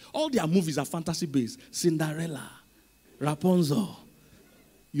fantasy. All their movies are fantasy-based. Cinderella, Rapunzel.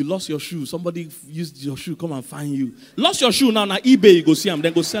 You lost your shoe. Somebody used your shoe, come and find you. Lost your shoe now eBay, you go see them,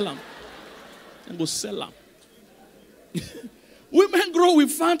 then go sell them. Then go sell them. Women grow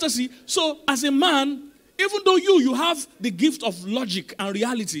with fantasy. So as a man, even though you have the gift of logic and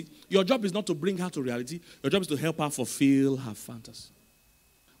reality, your job is not to bring her to reality. Your job is to help her fulfill her fantasy.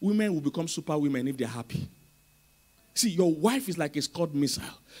 Women will become super women if they're happy. See, your wife is like a Scud missile.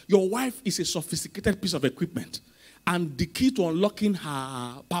 Your wife is a sophisticated piece of equipment. And the key to unlocking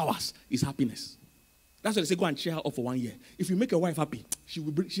her powers is happiness. That's why they say go and cheer her up for 1 year. If you make your wife happy,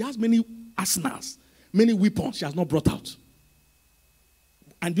 she has many arsenals, many weapons she has not brought out.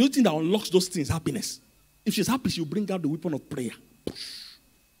 And the only thing that unlocks those things is happiness. If she's happy, she'll bring out the weapon of prayer.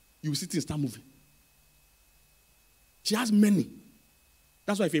 You will see things start moving. She has many.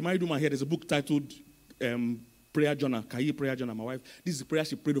 That's why if a married woman here, there's a book titled Prayer Journal, Kayi Prayer Journal. My wife, this is the prayer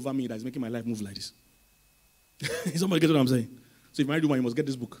she prayed over me that is making my life move like this. Somebody get what I'm saying? So if you're married woman, you must get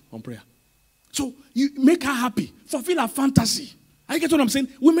this book on prayer. So you make her happy. Fulfill her fantasy. I get what I'm saying?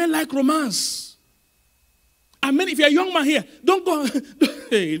 Women like romance. I mean, if you're a young man here, don't go.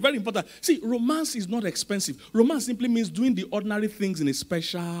 Hey, very important. See, romance is not expensive. Romance simply means doing the ordinary things in a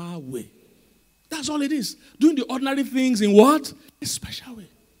special way. That's all it is. Doing the ordinary things in what? A special way.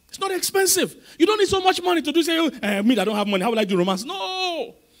 It's not expensive. You don't need so much money to do, say, me, I don't have money. How will I do romance?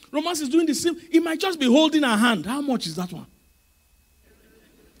 No. Romance is doing the same. It might just be holding her hand. How much is that one?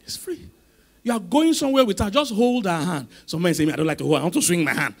 It's free. You are going somewhere with her, just hold her hand. Some men say, I don't like to hold, I want to swing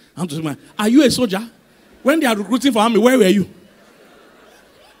my hand. I want to swing my hand. Are you a soldier? When they are recruiting for army, where were you?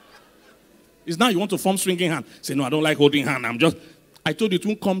 It's now you want to form swinging hand. Say, no, I don't like holding hand. I told you it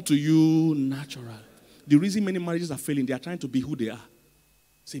won't come to you natural. The reason many marriages are failing, they are trying to be who they are.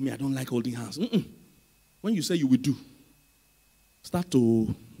 Say, me, I don't like holding hands. When you say you will do, start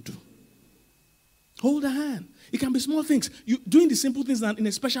to do. Hold her hand. It can be small things. You doing the simple things in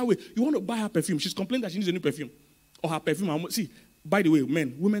a special way. You want to buy her perfume. She's complaining that she needs a new perfume. Or her perfume. See, by the way,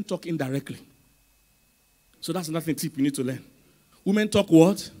 women talk indirectly. So that's another tip you need to learn. Women talk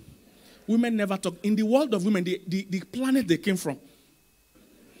what? Women never talk. In the world of women, the planet they came from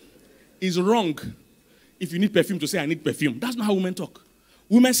is wrong. If you need perfume to say, I need perfume. That's not how women talk.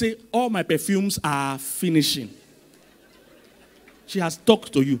 Women say, all my perfumes are finishing. She has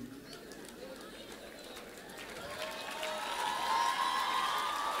talked to you.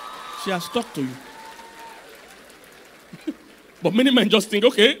 She has talked to you. But many men just think,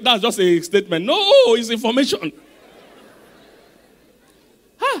 okay, that's just a statement. No, it's information.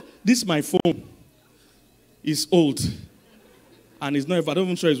 This my phone is old. And it's not, I don't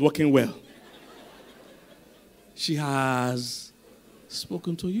even sure it's working well. She has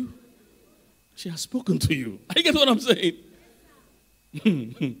spoken to you. She has spoken to you. You get what I'm saying?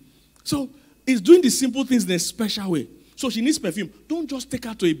 So, it's doing the simple things in a special way. So she needs perfume. Don't just take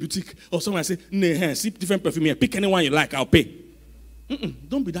her to a boutique or somewhere and say, nah, see different perfume here. Pick anyone you like, I'll pay.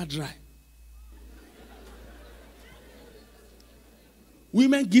 Don't be that dry.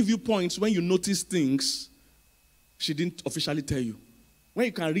 Women give you points when you notice things she didn't officially tell you. When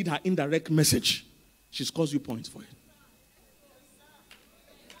you can read her indirect message, she scores you points for it.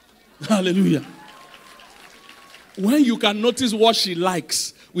 Hallelujah. When you can notice what she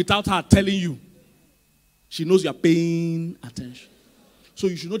likes without her telling you, she knows you are paying attention. So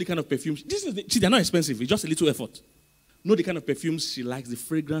you should know the kind of perfumes. They're not expensive. It's just a little effort. Know the kind of perfumes she likes, the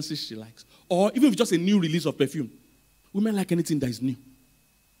fragrances she likes. Or even if it's just a new release of perfume. Women like anything that is new.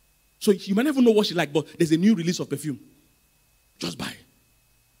 So you might never know what she likes, but there's a new release of perfume. Just buy it.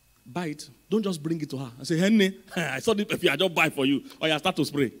 Buy it. Don't just bring it to her and say, Henny, I saw this perfume, I just buy for you. Or you start to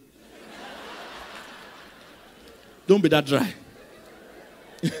spray. Don't be that dry.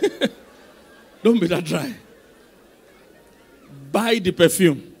 Don't be that dry. Buy the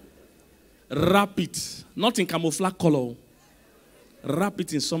perfume. Wrap it. Not in camouflage color. Wrap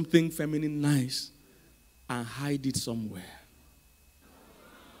it in something feminine nice. And hide it somewhere.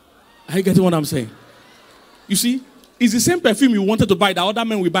 Are you getting what I'm saying? You see, it's the same perfume you wanted to buy that other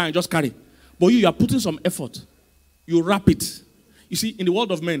men will buy and just carry. But you are putting some effort. You wrap it. You see, in the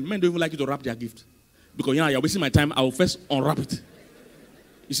world of men don't even like you to wrap their gift. Because you're wasting my time, I will first unwrap it.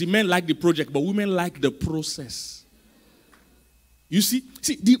 You see, men like the project, but women like the process. You see,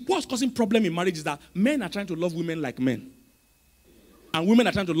 what's causing problem in marriage is that men are trying to love women like men. And women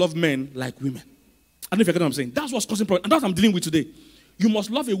are trying to love men like women. I don't know if you get what I'm saying. That's what's causing problem. And that's what I'm dealing with today. You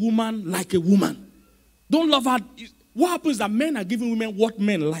must love a woman like a woman. Don't love her. What happens is that men are giving women what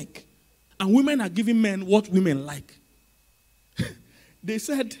men like. And women are giving men what women like. They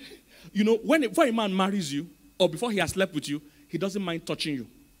said, before a man marries you, or before he has slept with you, he doesn't mind touching you.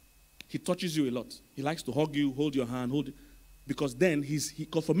 He touches you a lot. He likes to hug you, hold your hand, because then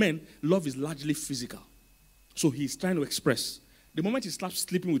because for men, love is largely physical. So he's trying to express. The moment he starts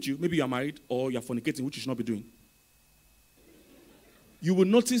sleeping with you, maybe you are married or you are fornicating, which you should not be doing. You will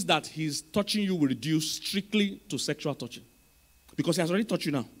notice that his touching you will reduce strictly to sexual touching. Because he has already touched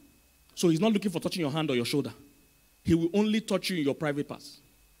you now. So he's not looking for touching your hand or your shoulder. He will only touch you in your private parts.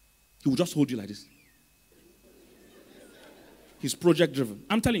 He will just hold you like this. He's project driven.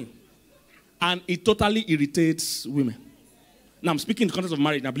 I'm telling you. And it totally irritates women. Now I'm speaking in the context of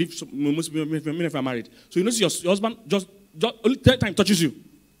marriage. And I believe most men are married. So you notice your husband just only third time touches you.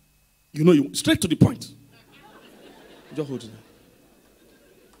 You straight to the point. Just hold it.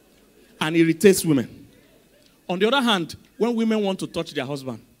 And irritates women. On the other hand, when women want to touch their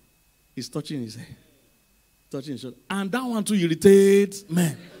husband, he's touching his head. Touching his shoulder. And that one too irritates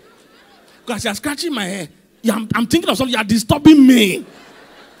men. Because you're scratching my hair. I'm thinking of something. You're disturbing me.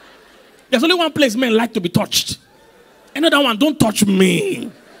 There's only one place men like to be touched. Another one, don't touch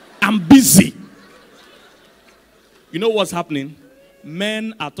me. I'm busy. You know what's happening?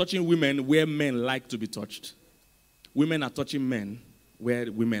 Men are touching women where men like to be touched. Women are touching men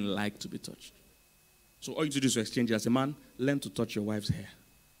where women like to be touched. So all you do is to exchange. As a man, learn to touch your wife's hair.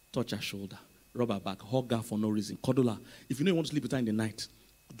 Touch her shoulder. Rub her back. Hug her for no reason. Cuddle her. If you know you want to sleep with her in the night,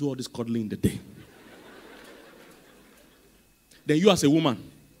 do all this cuddling in the day. Then you as a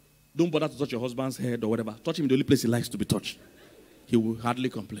woman, don't bother to touch your husband's head or whatever. Touch him in the only place he likes to be touched. he will hardly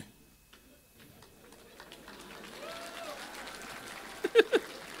complain.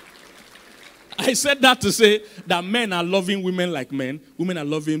 I said that to say that men are loving women like men. Women are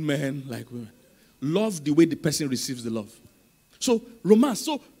loving men like women. Love the way the person receives the love. So, romance.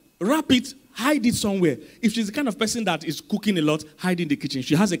 So, wrap it, hide it somewhere. If she's the kind of person that is cooking a lot, hide it in the kitchen.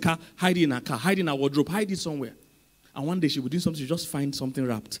 She has a car, hide it in her car. Hide it in her wardrobe, hide it somewhere. And one day she will do something, she just find something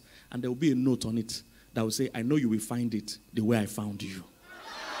wrapped. And there will be a note on it that will say, I know you will find it the way I found you.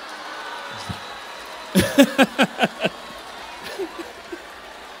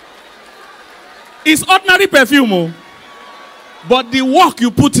 It's ordinary perfume, but the work you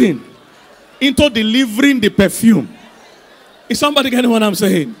put in into delivering the perfume. Is somebody getting what I'm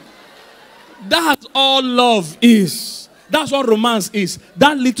saying? That's all love is. That's what romance is.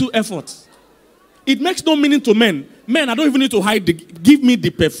 That little effort. It makes no meaning to men. Men, I don't even need to hide. Give me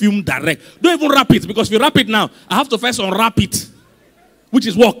the perfume direct. Don't even wrap it, because if you wrap it now, I have to first unwrap it, which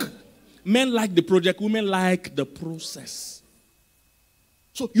is work. Men like the project. Women like the process.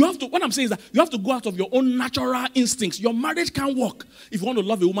 So you have to, what I'm saying is that you have to go out of your own natural instincts. Your marriage can't work if you want to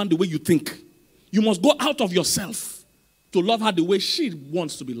love a woman the way you think. You must go out of yourself to love her the way she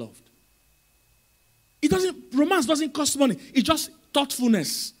wants to be loved. Romance doesn't cost money. It's just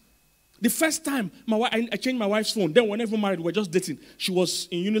thoughtfulness. The first time I changed my wife's phone, then whenever married, we were just dating. She was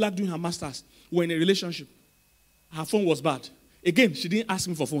in Unilag doing her master's. We were in a relationship. Her phone was bad. Again, she didn't ask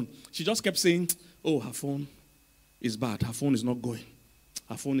me for phone. She just kept saying, oh, her phone is bad. Her phone is not going.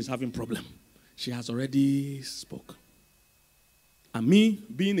 Her phone is having problem. She has already spoke. And me,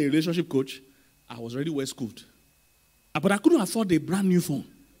 being a relationship coach, I was already well schooled. But I couldn't afford a brand new phone.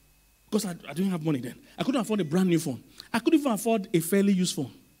 Because I didn't have money then. I couldn't afford a brand new phone. I couldn't even afford a fairly used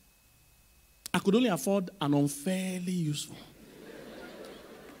phone. I could only afford an unfairly used phone.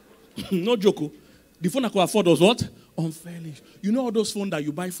 No joke. The phone I could afford was what? Unfairly. You know all those phones that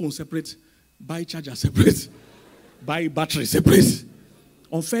you buy phones separate, buy charger separate, buy battery separate.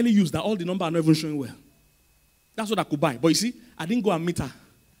 Unfairly used, that all the numbers are not even showing well. That's what I could buy. But you see, I didn't go and meet her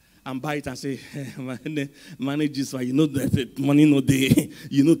and buy it and say, hey, manage this one. You know that money no day.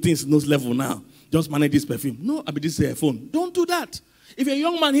 You know things no level now. Just manage this perfume. No, I mean this phone. Don't do that. If a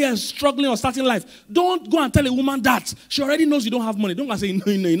young man here is struggling or starting life, don't go and tell a woman that. She already knows you don't have money. Don't go and say,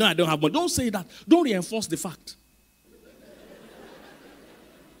 no, I don't have money. Don't say that. Don't reinforce the fact.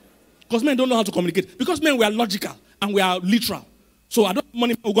 Because men don't know how to communicate. Because men, we are logical and we are literal. So I don't have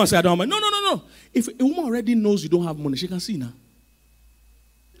money, we'll go and say I don't have money. No. If a woman already knows you don't have money, she can see now.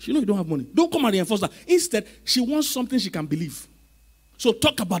 She knows you don't have money. Don't come and reinforce that. Instead, she wants something she can believe. So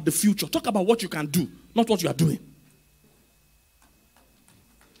talk about the future. Talk about what you can do, not what you are doing.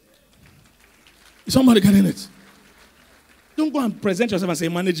 Is somebody getting it? Don't go and present yourself and say,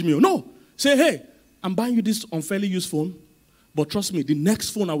 manage me. No. Say, hey, I'm buying you this unfairly used phone, but trust me, the next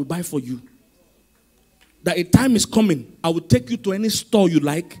phone I will buy for you, that a time is coming, I will take you to any store you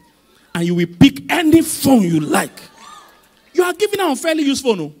like, and you will pick any phone you like. You are giving an unfairly used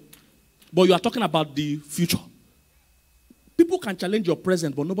phone, no? But you are talking about the future. People can challenge your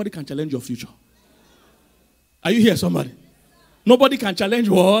present, but nobody can challenge your future. Are you here, somebody? Nobody can challenge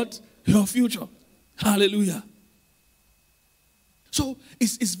what? Your future. Hallelujah. So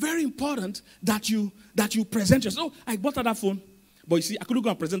it's very important that you present yourself. Oh, I bought her that phone, but you see, I couldn't go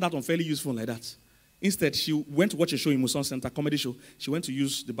and present that unfairly used phone like that. Instead, she went to watch a show in Muson Center, comedy show. She went to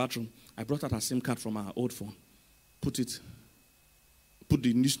use the bathroom. I brought out her SIM card from her old phone. Put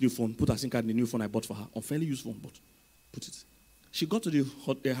the new phone, put her SIM card in the new phone I bought for her. Unfairly used phone, but put it. She got to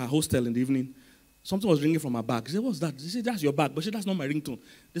her hostel in the evening. Something was ringing from her bag. She said, what's that? She said, that's your bag. But she said, that's not my ringtone.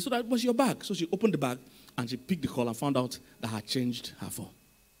 They said, that was your bag. So she opened the bag and she picked the call and found out that I had changed her phone.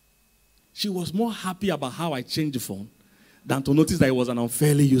 She was more happy about how I changed the phone than to notice that it was an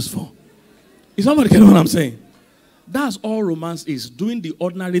unfairly used phone. Is somebody getting what I'm saying? That's all romance is. Doing the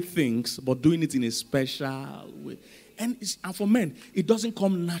ordinary things, but doing it in a special way. And for men, it doesn't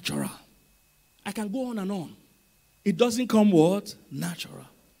come natural. I can go on and on. It doesn't come what? Natural.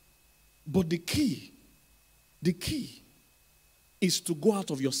 But the key is to go out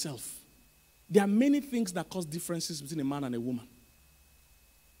of yourself. There are many things that cause differences between a man and a woman.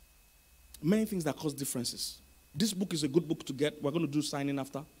 Many things that cause differences. This book is a good book to get. We're going to do signing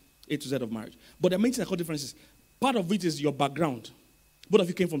after A to Z of marriage. But there are many things that cause differences. Part of it is your background. Both of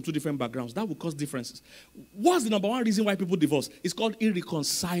you came from two different backgrounds. That will cause differences. What's the number one reason why people divorce? It's called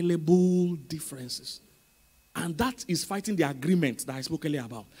irreconcilable differences. And that is fighting the agreement that I spoke earlier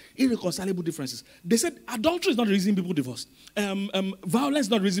about. Irreconcilable differences. They said adultery is not the reason people divorce. Violence is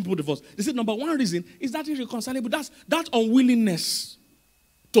not the reason people divorce. They said number one reason is that irreconcilable. That's that unwillingness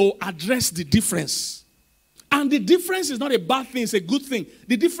to address the difference. And the difference is not a bad thing, it's a good thing.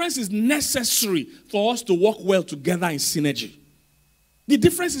 The difference is necessary for us to work well together in synergy. The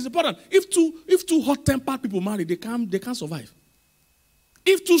difference is important. If two hot-tempered people marry, they can't survive.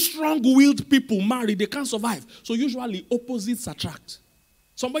 If two strong-willed people marry, they can't survive. So usually opposites attract.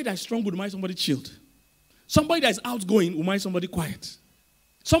 Somebody that is strong will marry somebody chilled. Somebody that is outgoing will marry somebody quiet.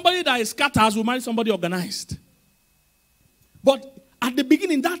 Somebody that is scattered will marry somebody organized. But at the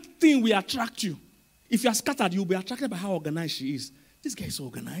beginning, that thing will attract you. If you are scattered, you'll be attracted by how organized she is. This guy is so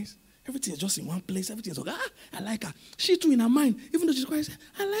organized. Everything is just in one place. Everything is okay. I like her. She too in her mind, even though she's quiet,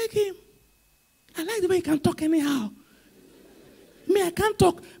 I like him. I like the way he can talk anyhow. Me, I can't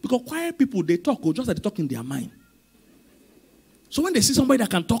talk. Because quiet people, they talk, or just like they talk in their mind. So when they see somebody that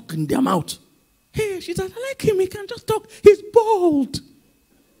can talk in their mouth, hey, she says, I like him. He can just talk. He's bold.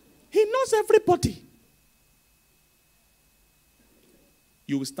 He knows everybody.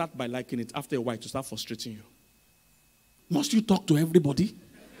 You will start by liking it. After a while, to start frustrating you. Must you talk to everybody?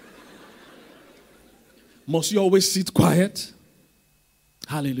 Must you always sit quiet?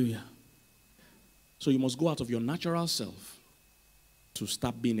 Hallelujah. So you must go out of your natural self to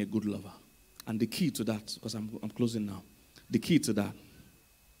start being a good lover. And the key to that, because I'm closing now, the key to that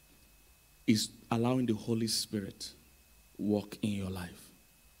is allowing the Holy Spirit work in your life.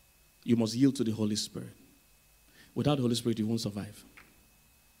 You must yield to the Holy Spirit. Without the Holy Spirit, you won't survive.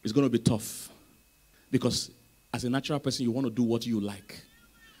 It's going to be tough. Because as a natural person, you want to do what you like.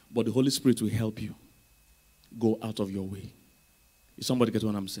 But the Holy Spirit will help you go out of your way. Is somebody get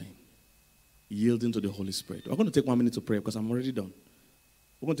what I'm saying? Yielding to the Holy Spirit. We're going to take 1 minute to pray because I'm already done.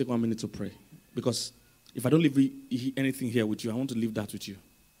 We're going to take 1 minute to pray. Because if I don't leave anything here with you, I want to leave that with you.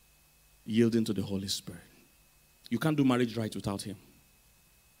 Yielding to the Holy Spirit. You can't do marriage right without Him.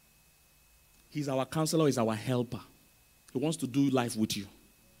 He's our counselor, He's our helper. He wants to do life with you.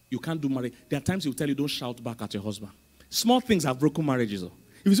 You can't do marriage. There are times He will tell you, don't shout back at your husband. Small things have broken marriages. If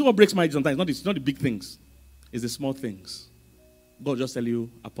you see what breaks marriage sometimes, it's not the big things. It's the small things. God just tell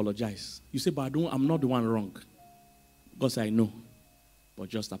you, apologize. You say, but I'm not the one wrong. God said, I know. But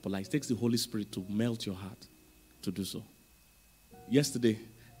just apologize. It takes the Holy Spirit to melt your heart to do so. Yesterday,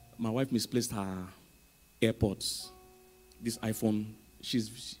 my wife misplaced her AirPods. This iPhone.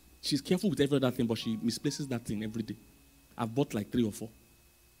 She's careful with every other thing, but she misplaces that thing every day. I've bought like 3 or 4.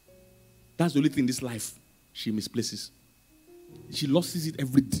 That's the only thing in this life she misplaces. She loses it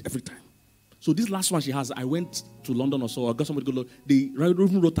every time. So this last one she has, I went to London or so. I got somebody to go. They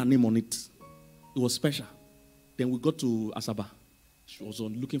even wrote her name on it. It was special. Then we got to Asaba. She was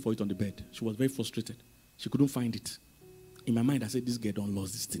looking for it on the bed. She was very frustrated. She couldn't find it. In my mind, I said, this girl don't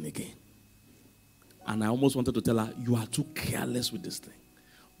lose this thing again. And I almost wanted to tell her, you are too careless with this thing.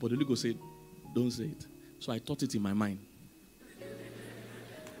 But the Holy Ghost said, don't say it. So I thought it in my mind.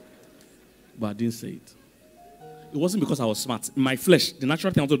 But I didn't say it. It wasn't because I was smart. In my flesh, the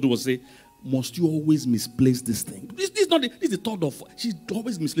natural thing I wanted to do was say, must you always misplace this thing? This is the thought of, she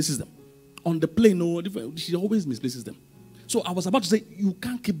always misplaces them. On the plane, no, she always misplaces them. So I was about to say, you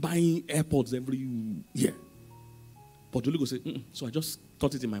can't keep buying AirPods every year. But the Holy Ghost said, So I just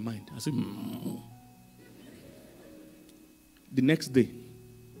thought it in my mind. I said, The next day,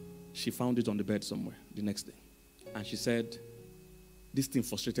 she found it on the bed somewhere, the next day. And she said, this thing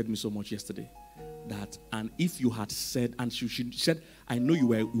frustrated me so much yesterday. And if you had said, and she said, I know you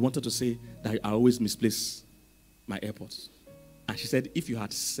wanted to say that I always misplace my AirPods. And she said, if you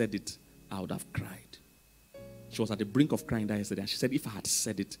had said it, I would have cried. She was at the brink of crying that yesterday. And she said, if I had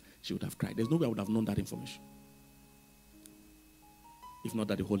said it, she would have cried. There's no way I would have known that information. If not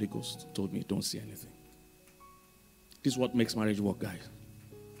that the Holy Ghost told me, don't say anything. This is what makes marriage work, guys.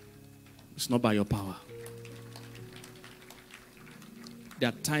 It's not by your power. There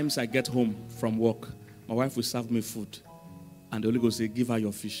are times I get home from work, my wife will serve me food, and the Holy Ghost say, give her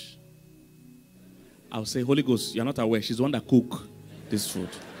your fish. I'll say, Holy Ghost, you're not aware, she's the one that cook this food.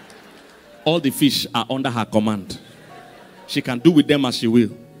 All the fish are under her command. She can do with them as she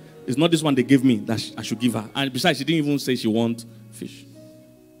will. It's not this one they gave me that I should give her. And besides, she didn't even say she wants fish.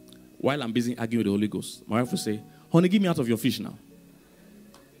 While I'm busy arguing with the Holy Ghost, my wife will say, honey, give me out of your fish now.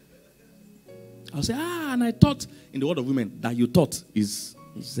 I'll say, and I thought, in the word of women, that you thought is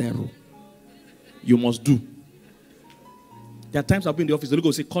 0. You must do. There are times I'll be in the office, the Holy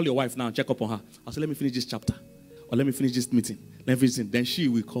Ghost will say, call your wife now and check up on her. I'll say, let me finish this chapter. Or let me finish this meeting. Let me finish it. Then she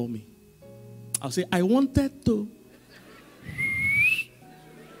will call me. I'll say, I wanted to.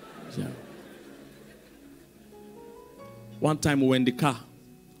 0. One time we were in the car.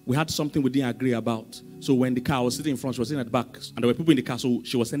 We had something we didn't agree about. So when the car, I was sitting in front, she was sitting at the back, and there were people in the car, so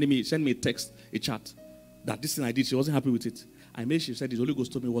she was sending me a text, a chat, that this thing I did, she wasn't happy with it. I made sure she said, the Holy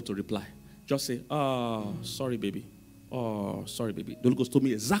Ghost told me what to reply. Just say, oh, sorry, baby. Oh, sorry, baby. The Holy Ghost told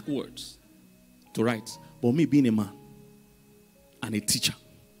me exact words to write. But me being a man and a teacher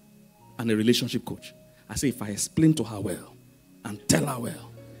and a relationship coach, I say if I explain to her well and tell her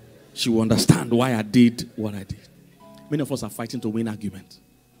well, she will understand why I did what I did. Many of us are fighting to win argument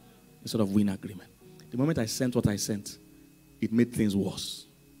instead of win agreement. The moment I sent what I sent, it made things worse.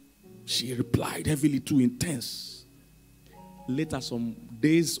 She replied heavily, too intense. Later, some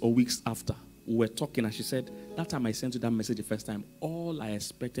days or weeks after, we were talking and she said, that time I sent you that message the first time, all I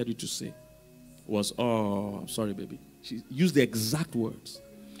expected you to say was, oh, I'm sorry, baby. She used the exact words.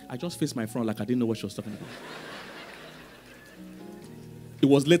 I just faced my front like I didn't know what she was talking about. It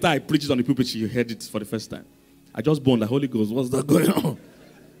was later I preached on the pulpit, she heard it for the first time. I just boned the Holy Ghost. What's that going on?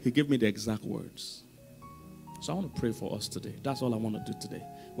 He gave me the exact words. So I want to pray for us today. That's all I want to do today.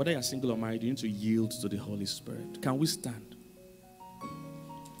 Whether you're single or married, you need to yield to the Holy Spirit. Can we stand?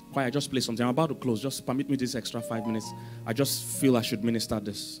 Why I just play something. I'm about to close. Just permit me this extra 5 minutes. I just feel I should minister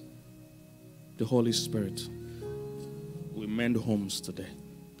this. The Holy Spirit will mend homes today.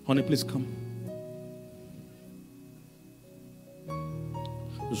 Honey, please come.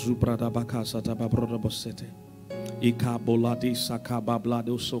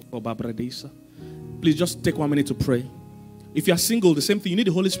 Please just take 1 minute to pray. If you are single, the same thing. You need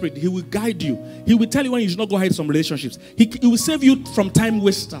the Holy Spirit. He will guide you. He will tell you when you should not go ahead in some relationships. He will save you from time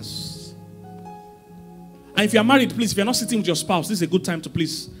wasters. And if you are married, please, if you are not sitting with your spouse, this is a good time to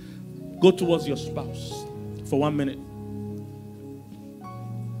please go towards your spouse for 1 minute.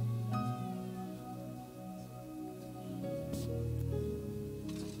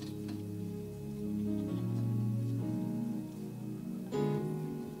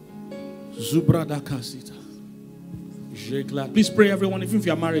 Please pray, everyone. Even if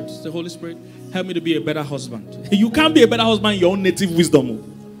you are married, say, Holy Spirit, help me to be a better husband. You can't be a better husband in your own native wisdom.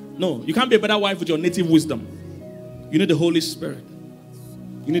 No, you can't be a better wife with your native wisdom. You need the Holy Spirit.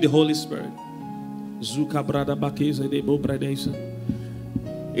 You need the Holy Spirit.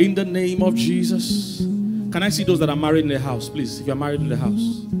 In the name of Jesus. Can I see those that are married in the house, please? If you're married in the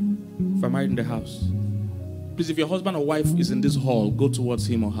house. If you're married in the house. Please, if your husband or wife is in this hall, go towards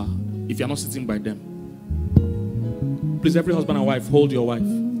him or her. If you're not sitting by them. Please, every husband and wife, hold your wife.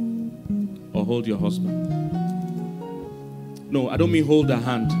 Or hold your husband. No, I don't mean hold their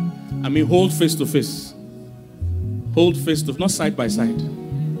hand. I mean hold face to face. Hold face to face, not side by side.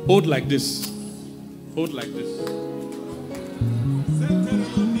 Hold like this. Hold like this.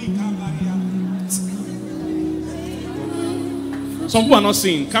 Some people are not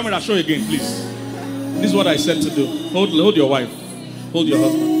seeing. Camera, show again, please. This is what I said to do. Hold your wife. Hold your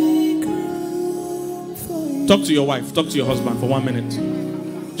husband. Talk to your wife. Talk to your husband for 1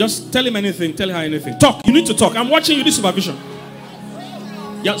 minute. Just tell him anything. Tell her anything. Talk. You need to talk. I'm watching you. This supervision.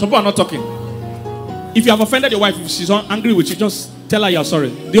 Yeah, some people are not talking. If you have offended your wife, if she's angry with you, just tell her you're sorry.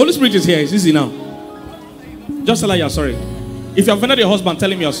 The Holy Spirit is here. It's easy now. Just tell her you're sorry. If you have offended your husband,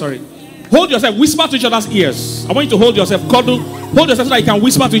 tell him you're sorry. Hold yourself. Whisper to each other's ears. I want you to hold yourself. Cuddle. Hold yourself so that you can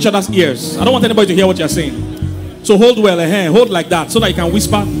whisper to each other's ears. I don't want anybody to hear what you're saying. So hold well. Hold like that so that you can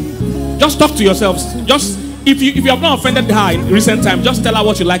whisper. Just talk to yourselves. Just if you have not offended her in recent time, just tell her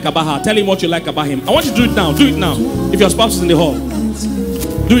what you like about her. Tell him what you like about him. I want you to do it now. Do it now. If your spouse is in the hall,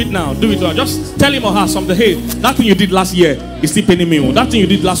 do it now. Do it now. Just tell him or her something. Hey, that thing you did last year is still paining me. That thing you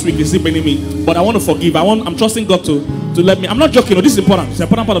did last week is still paining me. But I want to forgive. I'm trusting God to let me. I'm not joking. This is important. It's an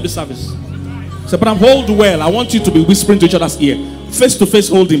important part of this service. So, but hold well. I want you to be whispering to each other's ear. Face to face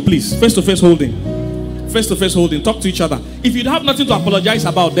holding, please. Face to face holding. Face to face holding. Talk to each other. If you have nothing to apologize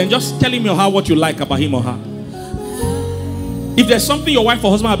about, then just tell him or her what you like about him or her. If there's something your wife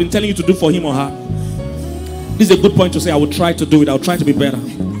or husband have been telling you to do for him or her, this is a good point to say, I will try to do it. I'll try to be better.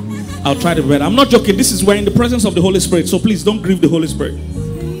 I'll try to be better. I'm not joking. This is where in the presence of the Holy Spirit. So please don't grieve the Holy Spirit.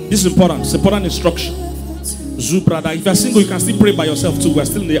 This is important. It's important instruction. Zubrada. If you're single, you can still pray by yourself too. We're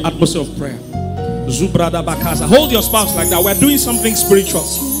still in the atmosphere of prayer. Zubrada Bakaza. Hold your spouse like that. We're doing something spiritual.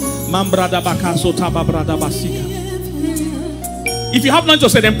 Mambrada Bakaso Tababrada Basika. If you have nothing to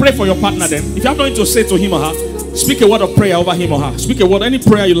say, then pray for your partner then. If you have nothing to say to him or her, speak a word of prayer over him or her. Speak a word, any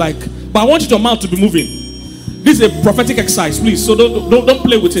prayer you like. But I want your mouth to be moving. This is a prophetic exercise, please. So don't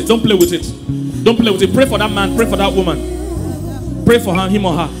play with it. Don't play with it. Don't play with it. Pray for that man. Pray for that woman. Pray for her, him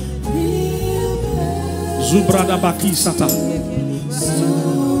or her. Zubrada Baki Sata.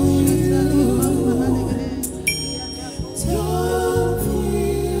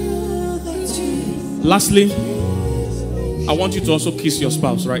 Lastly, I want you to also kiss your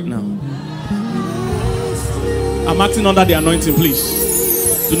spouse right now. I'm acting under the anointing,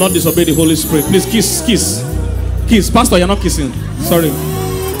 please. Do not disobey the Holy Spirit. Please kiss, kiss. Kiss. Pastor, you're not kissing. Sorry.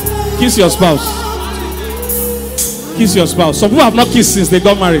 Kiss your spouse. Kiss your spouse. Some people have not kissed since they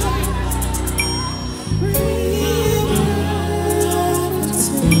got married.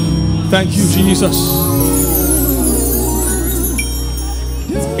 Thank you, Jesus.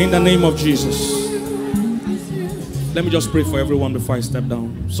 In the name of Jesus. Let me just pray for everyone before I step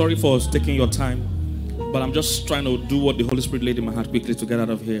down. Sorry for taking your time, but I'm just trying to do what the Holy Spirit laid in my heart quickly to get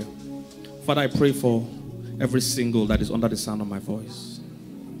out of here. Father, I pray for every single that is under the sound of my voice.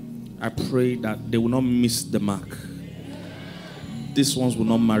 I pray that they will not miss the mark. These ones will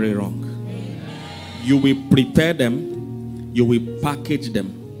not marry wrong. You will prepare them, you will package them,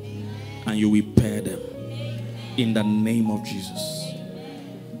 and you will pair them in the name of Jesus.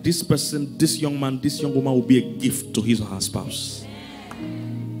 This person, this young man, this young woman will be a gift to his or her spouse.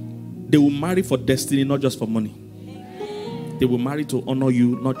 They will marry for destiny, not just for money. They will marry to honor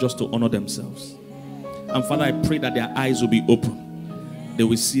you, not just to honor themselves. And Father, I pray that their eyes will be open. They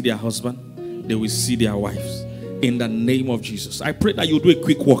will see their husband, they will see their wives. In the name of Jesus. I pray that you'll do a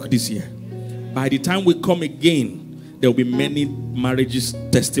quick walk this year. By the time we come again, there will be many marriages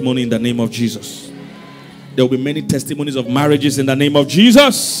testimony in the name of Jesus. There will be many testimonies of marriages in the name of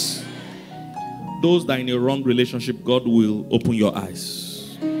Jesus. Those that are in a wrong relationship, God will open your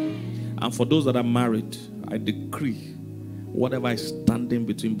eyes. And for those that are married, I decree whatever is standing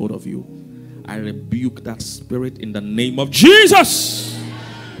between both of you, I rebuke that spirit in the name of Jesus.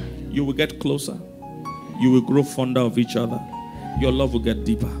 You will get closer. You will grow fonder of each other. Your love will get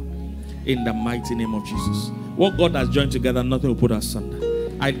deeper. In the mighty name of Jesus. What God has joined together, nothing will put asunder.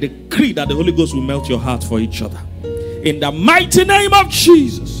 I decree that the Holy Ghost will melt your heart for each other. In the mighty name of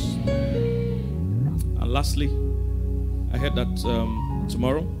Jesus. And lastly, I heard that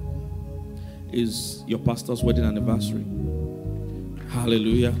tomorrow is your pastor's wedding anniversary.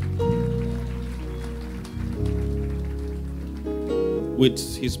 Hallelujah.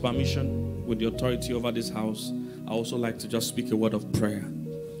 With his permission, with the authority over this house, I also like to just speak a word of prayer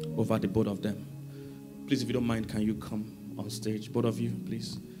over the both of them. Please, if you don't mind, can you come on stage? Both of you,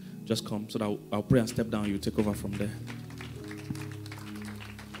 please. Just come so that I'll pray and step down. You take over from there.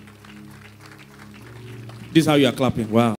 This is how you are clapping. Wow.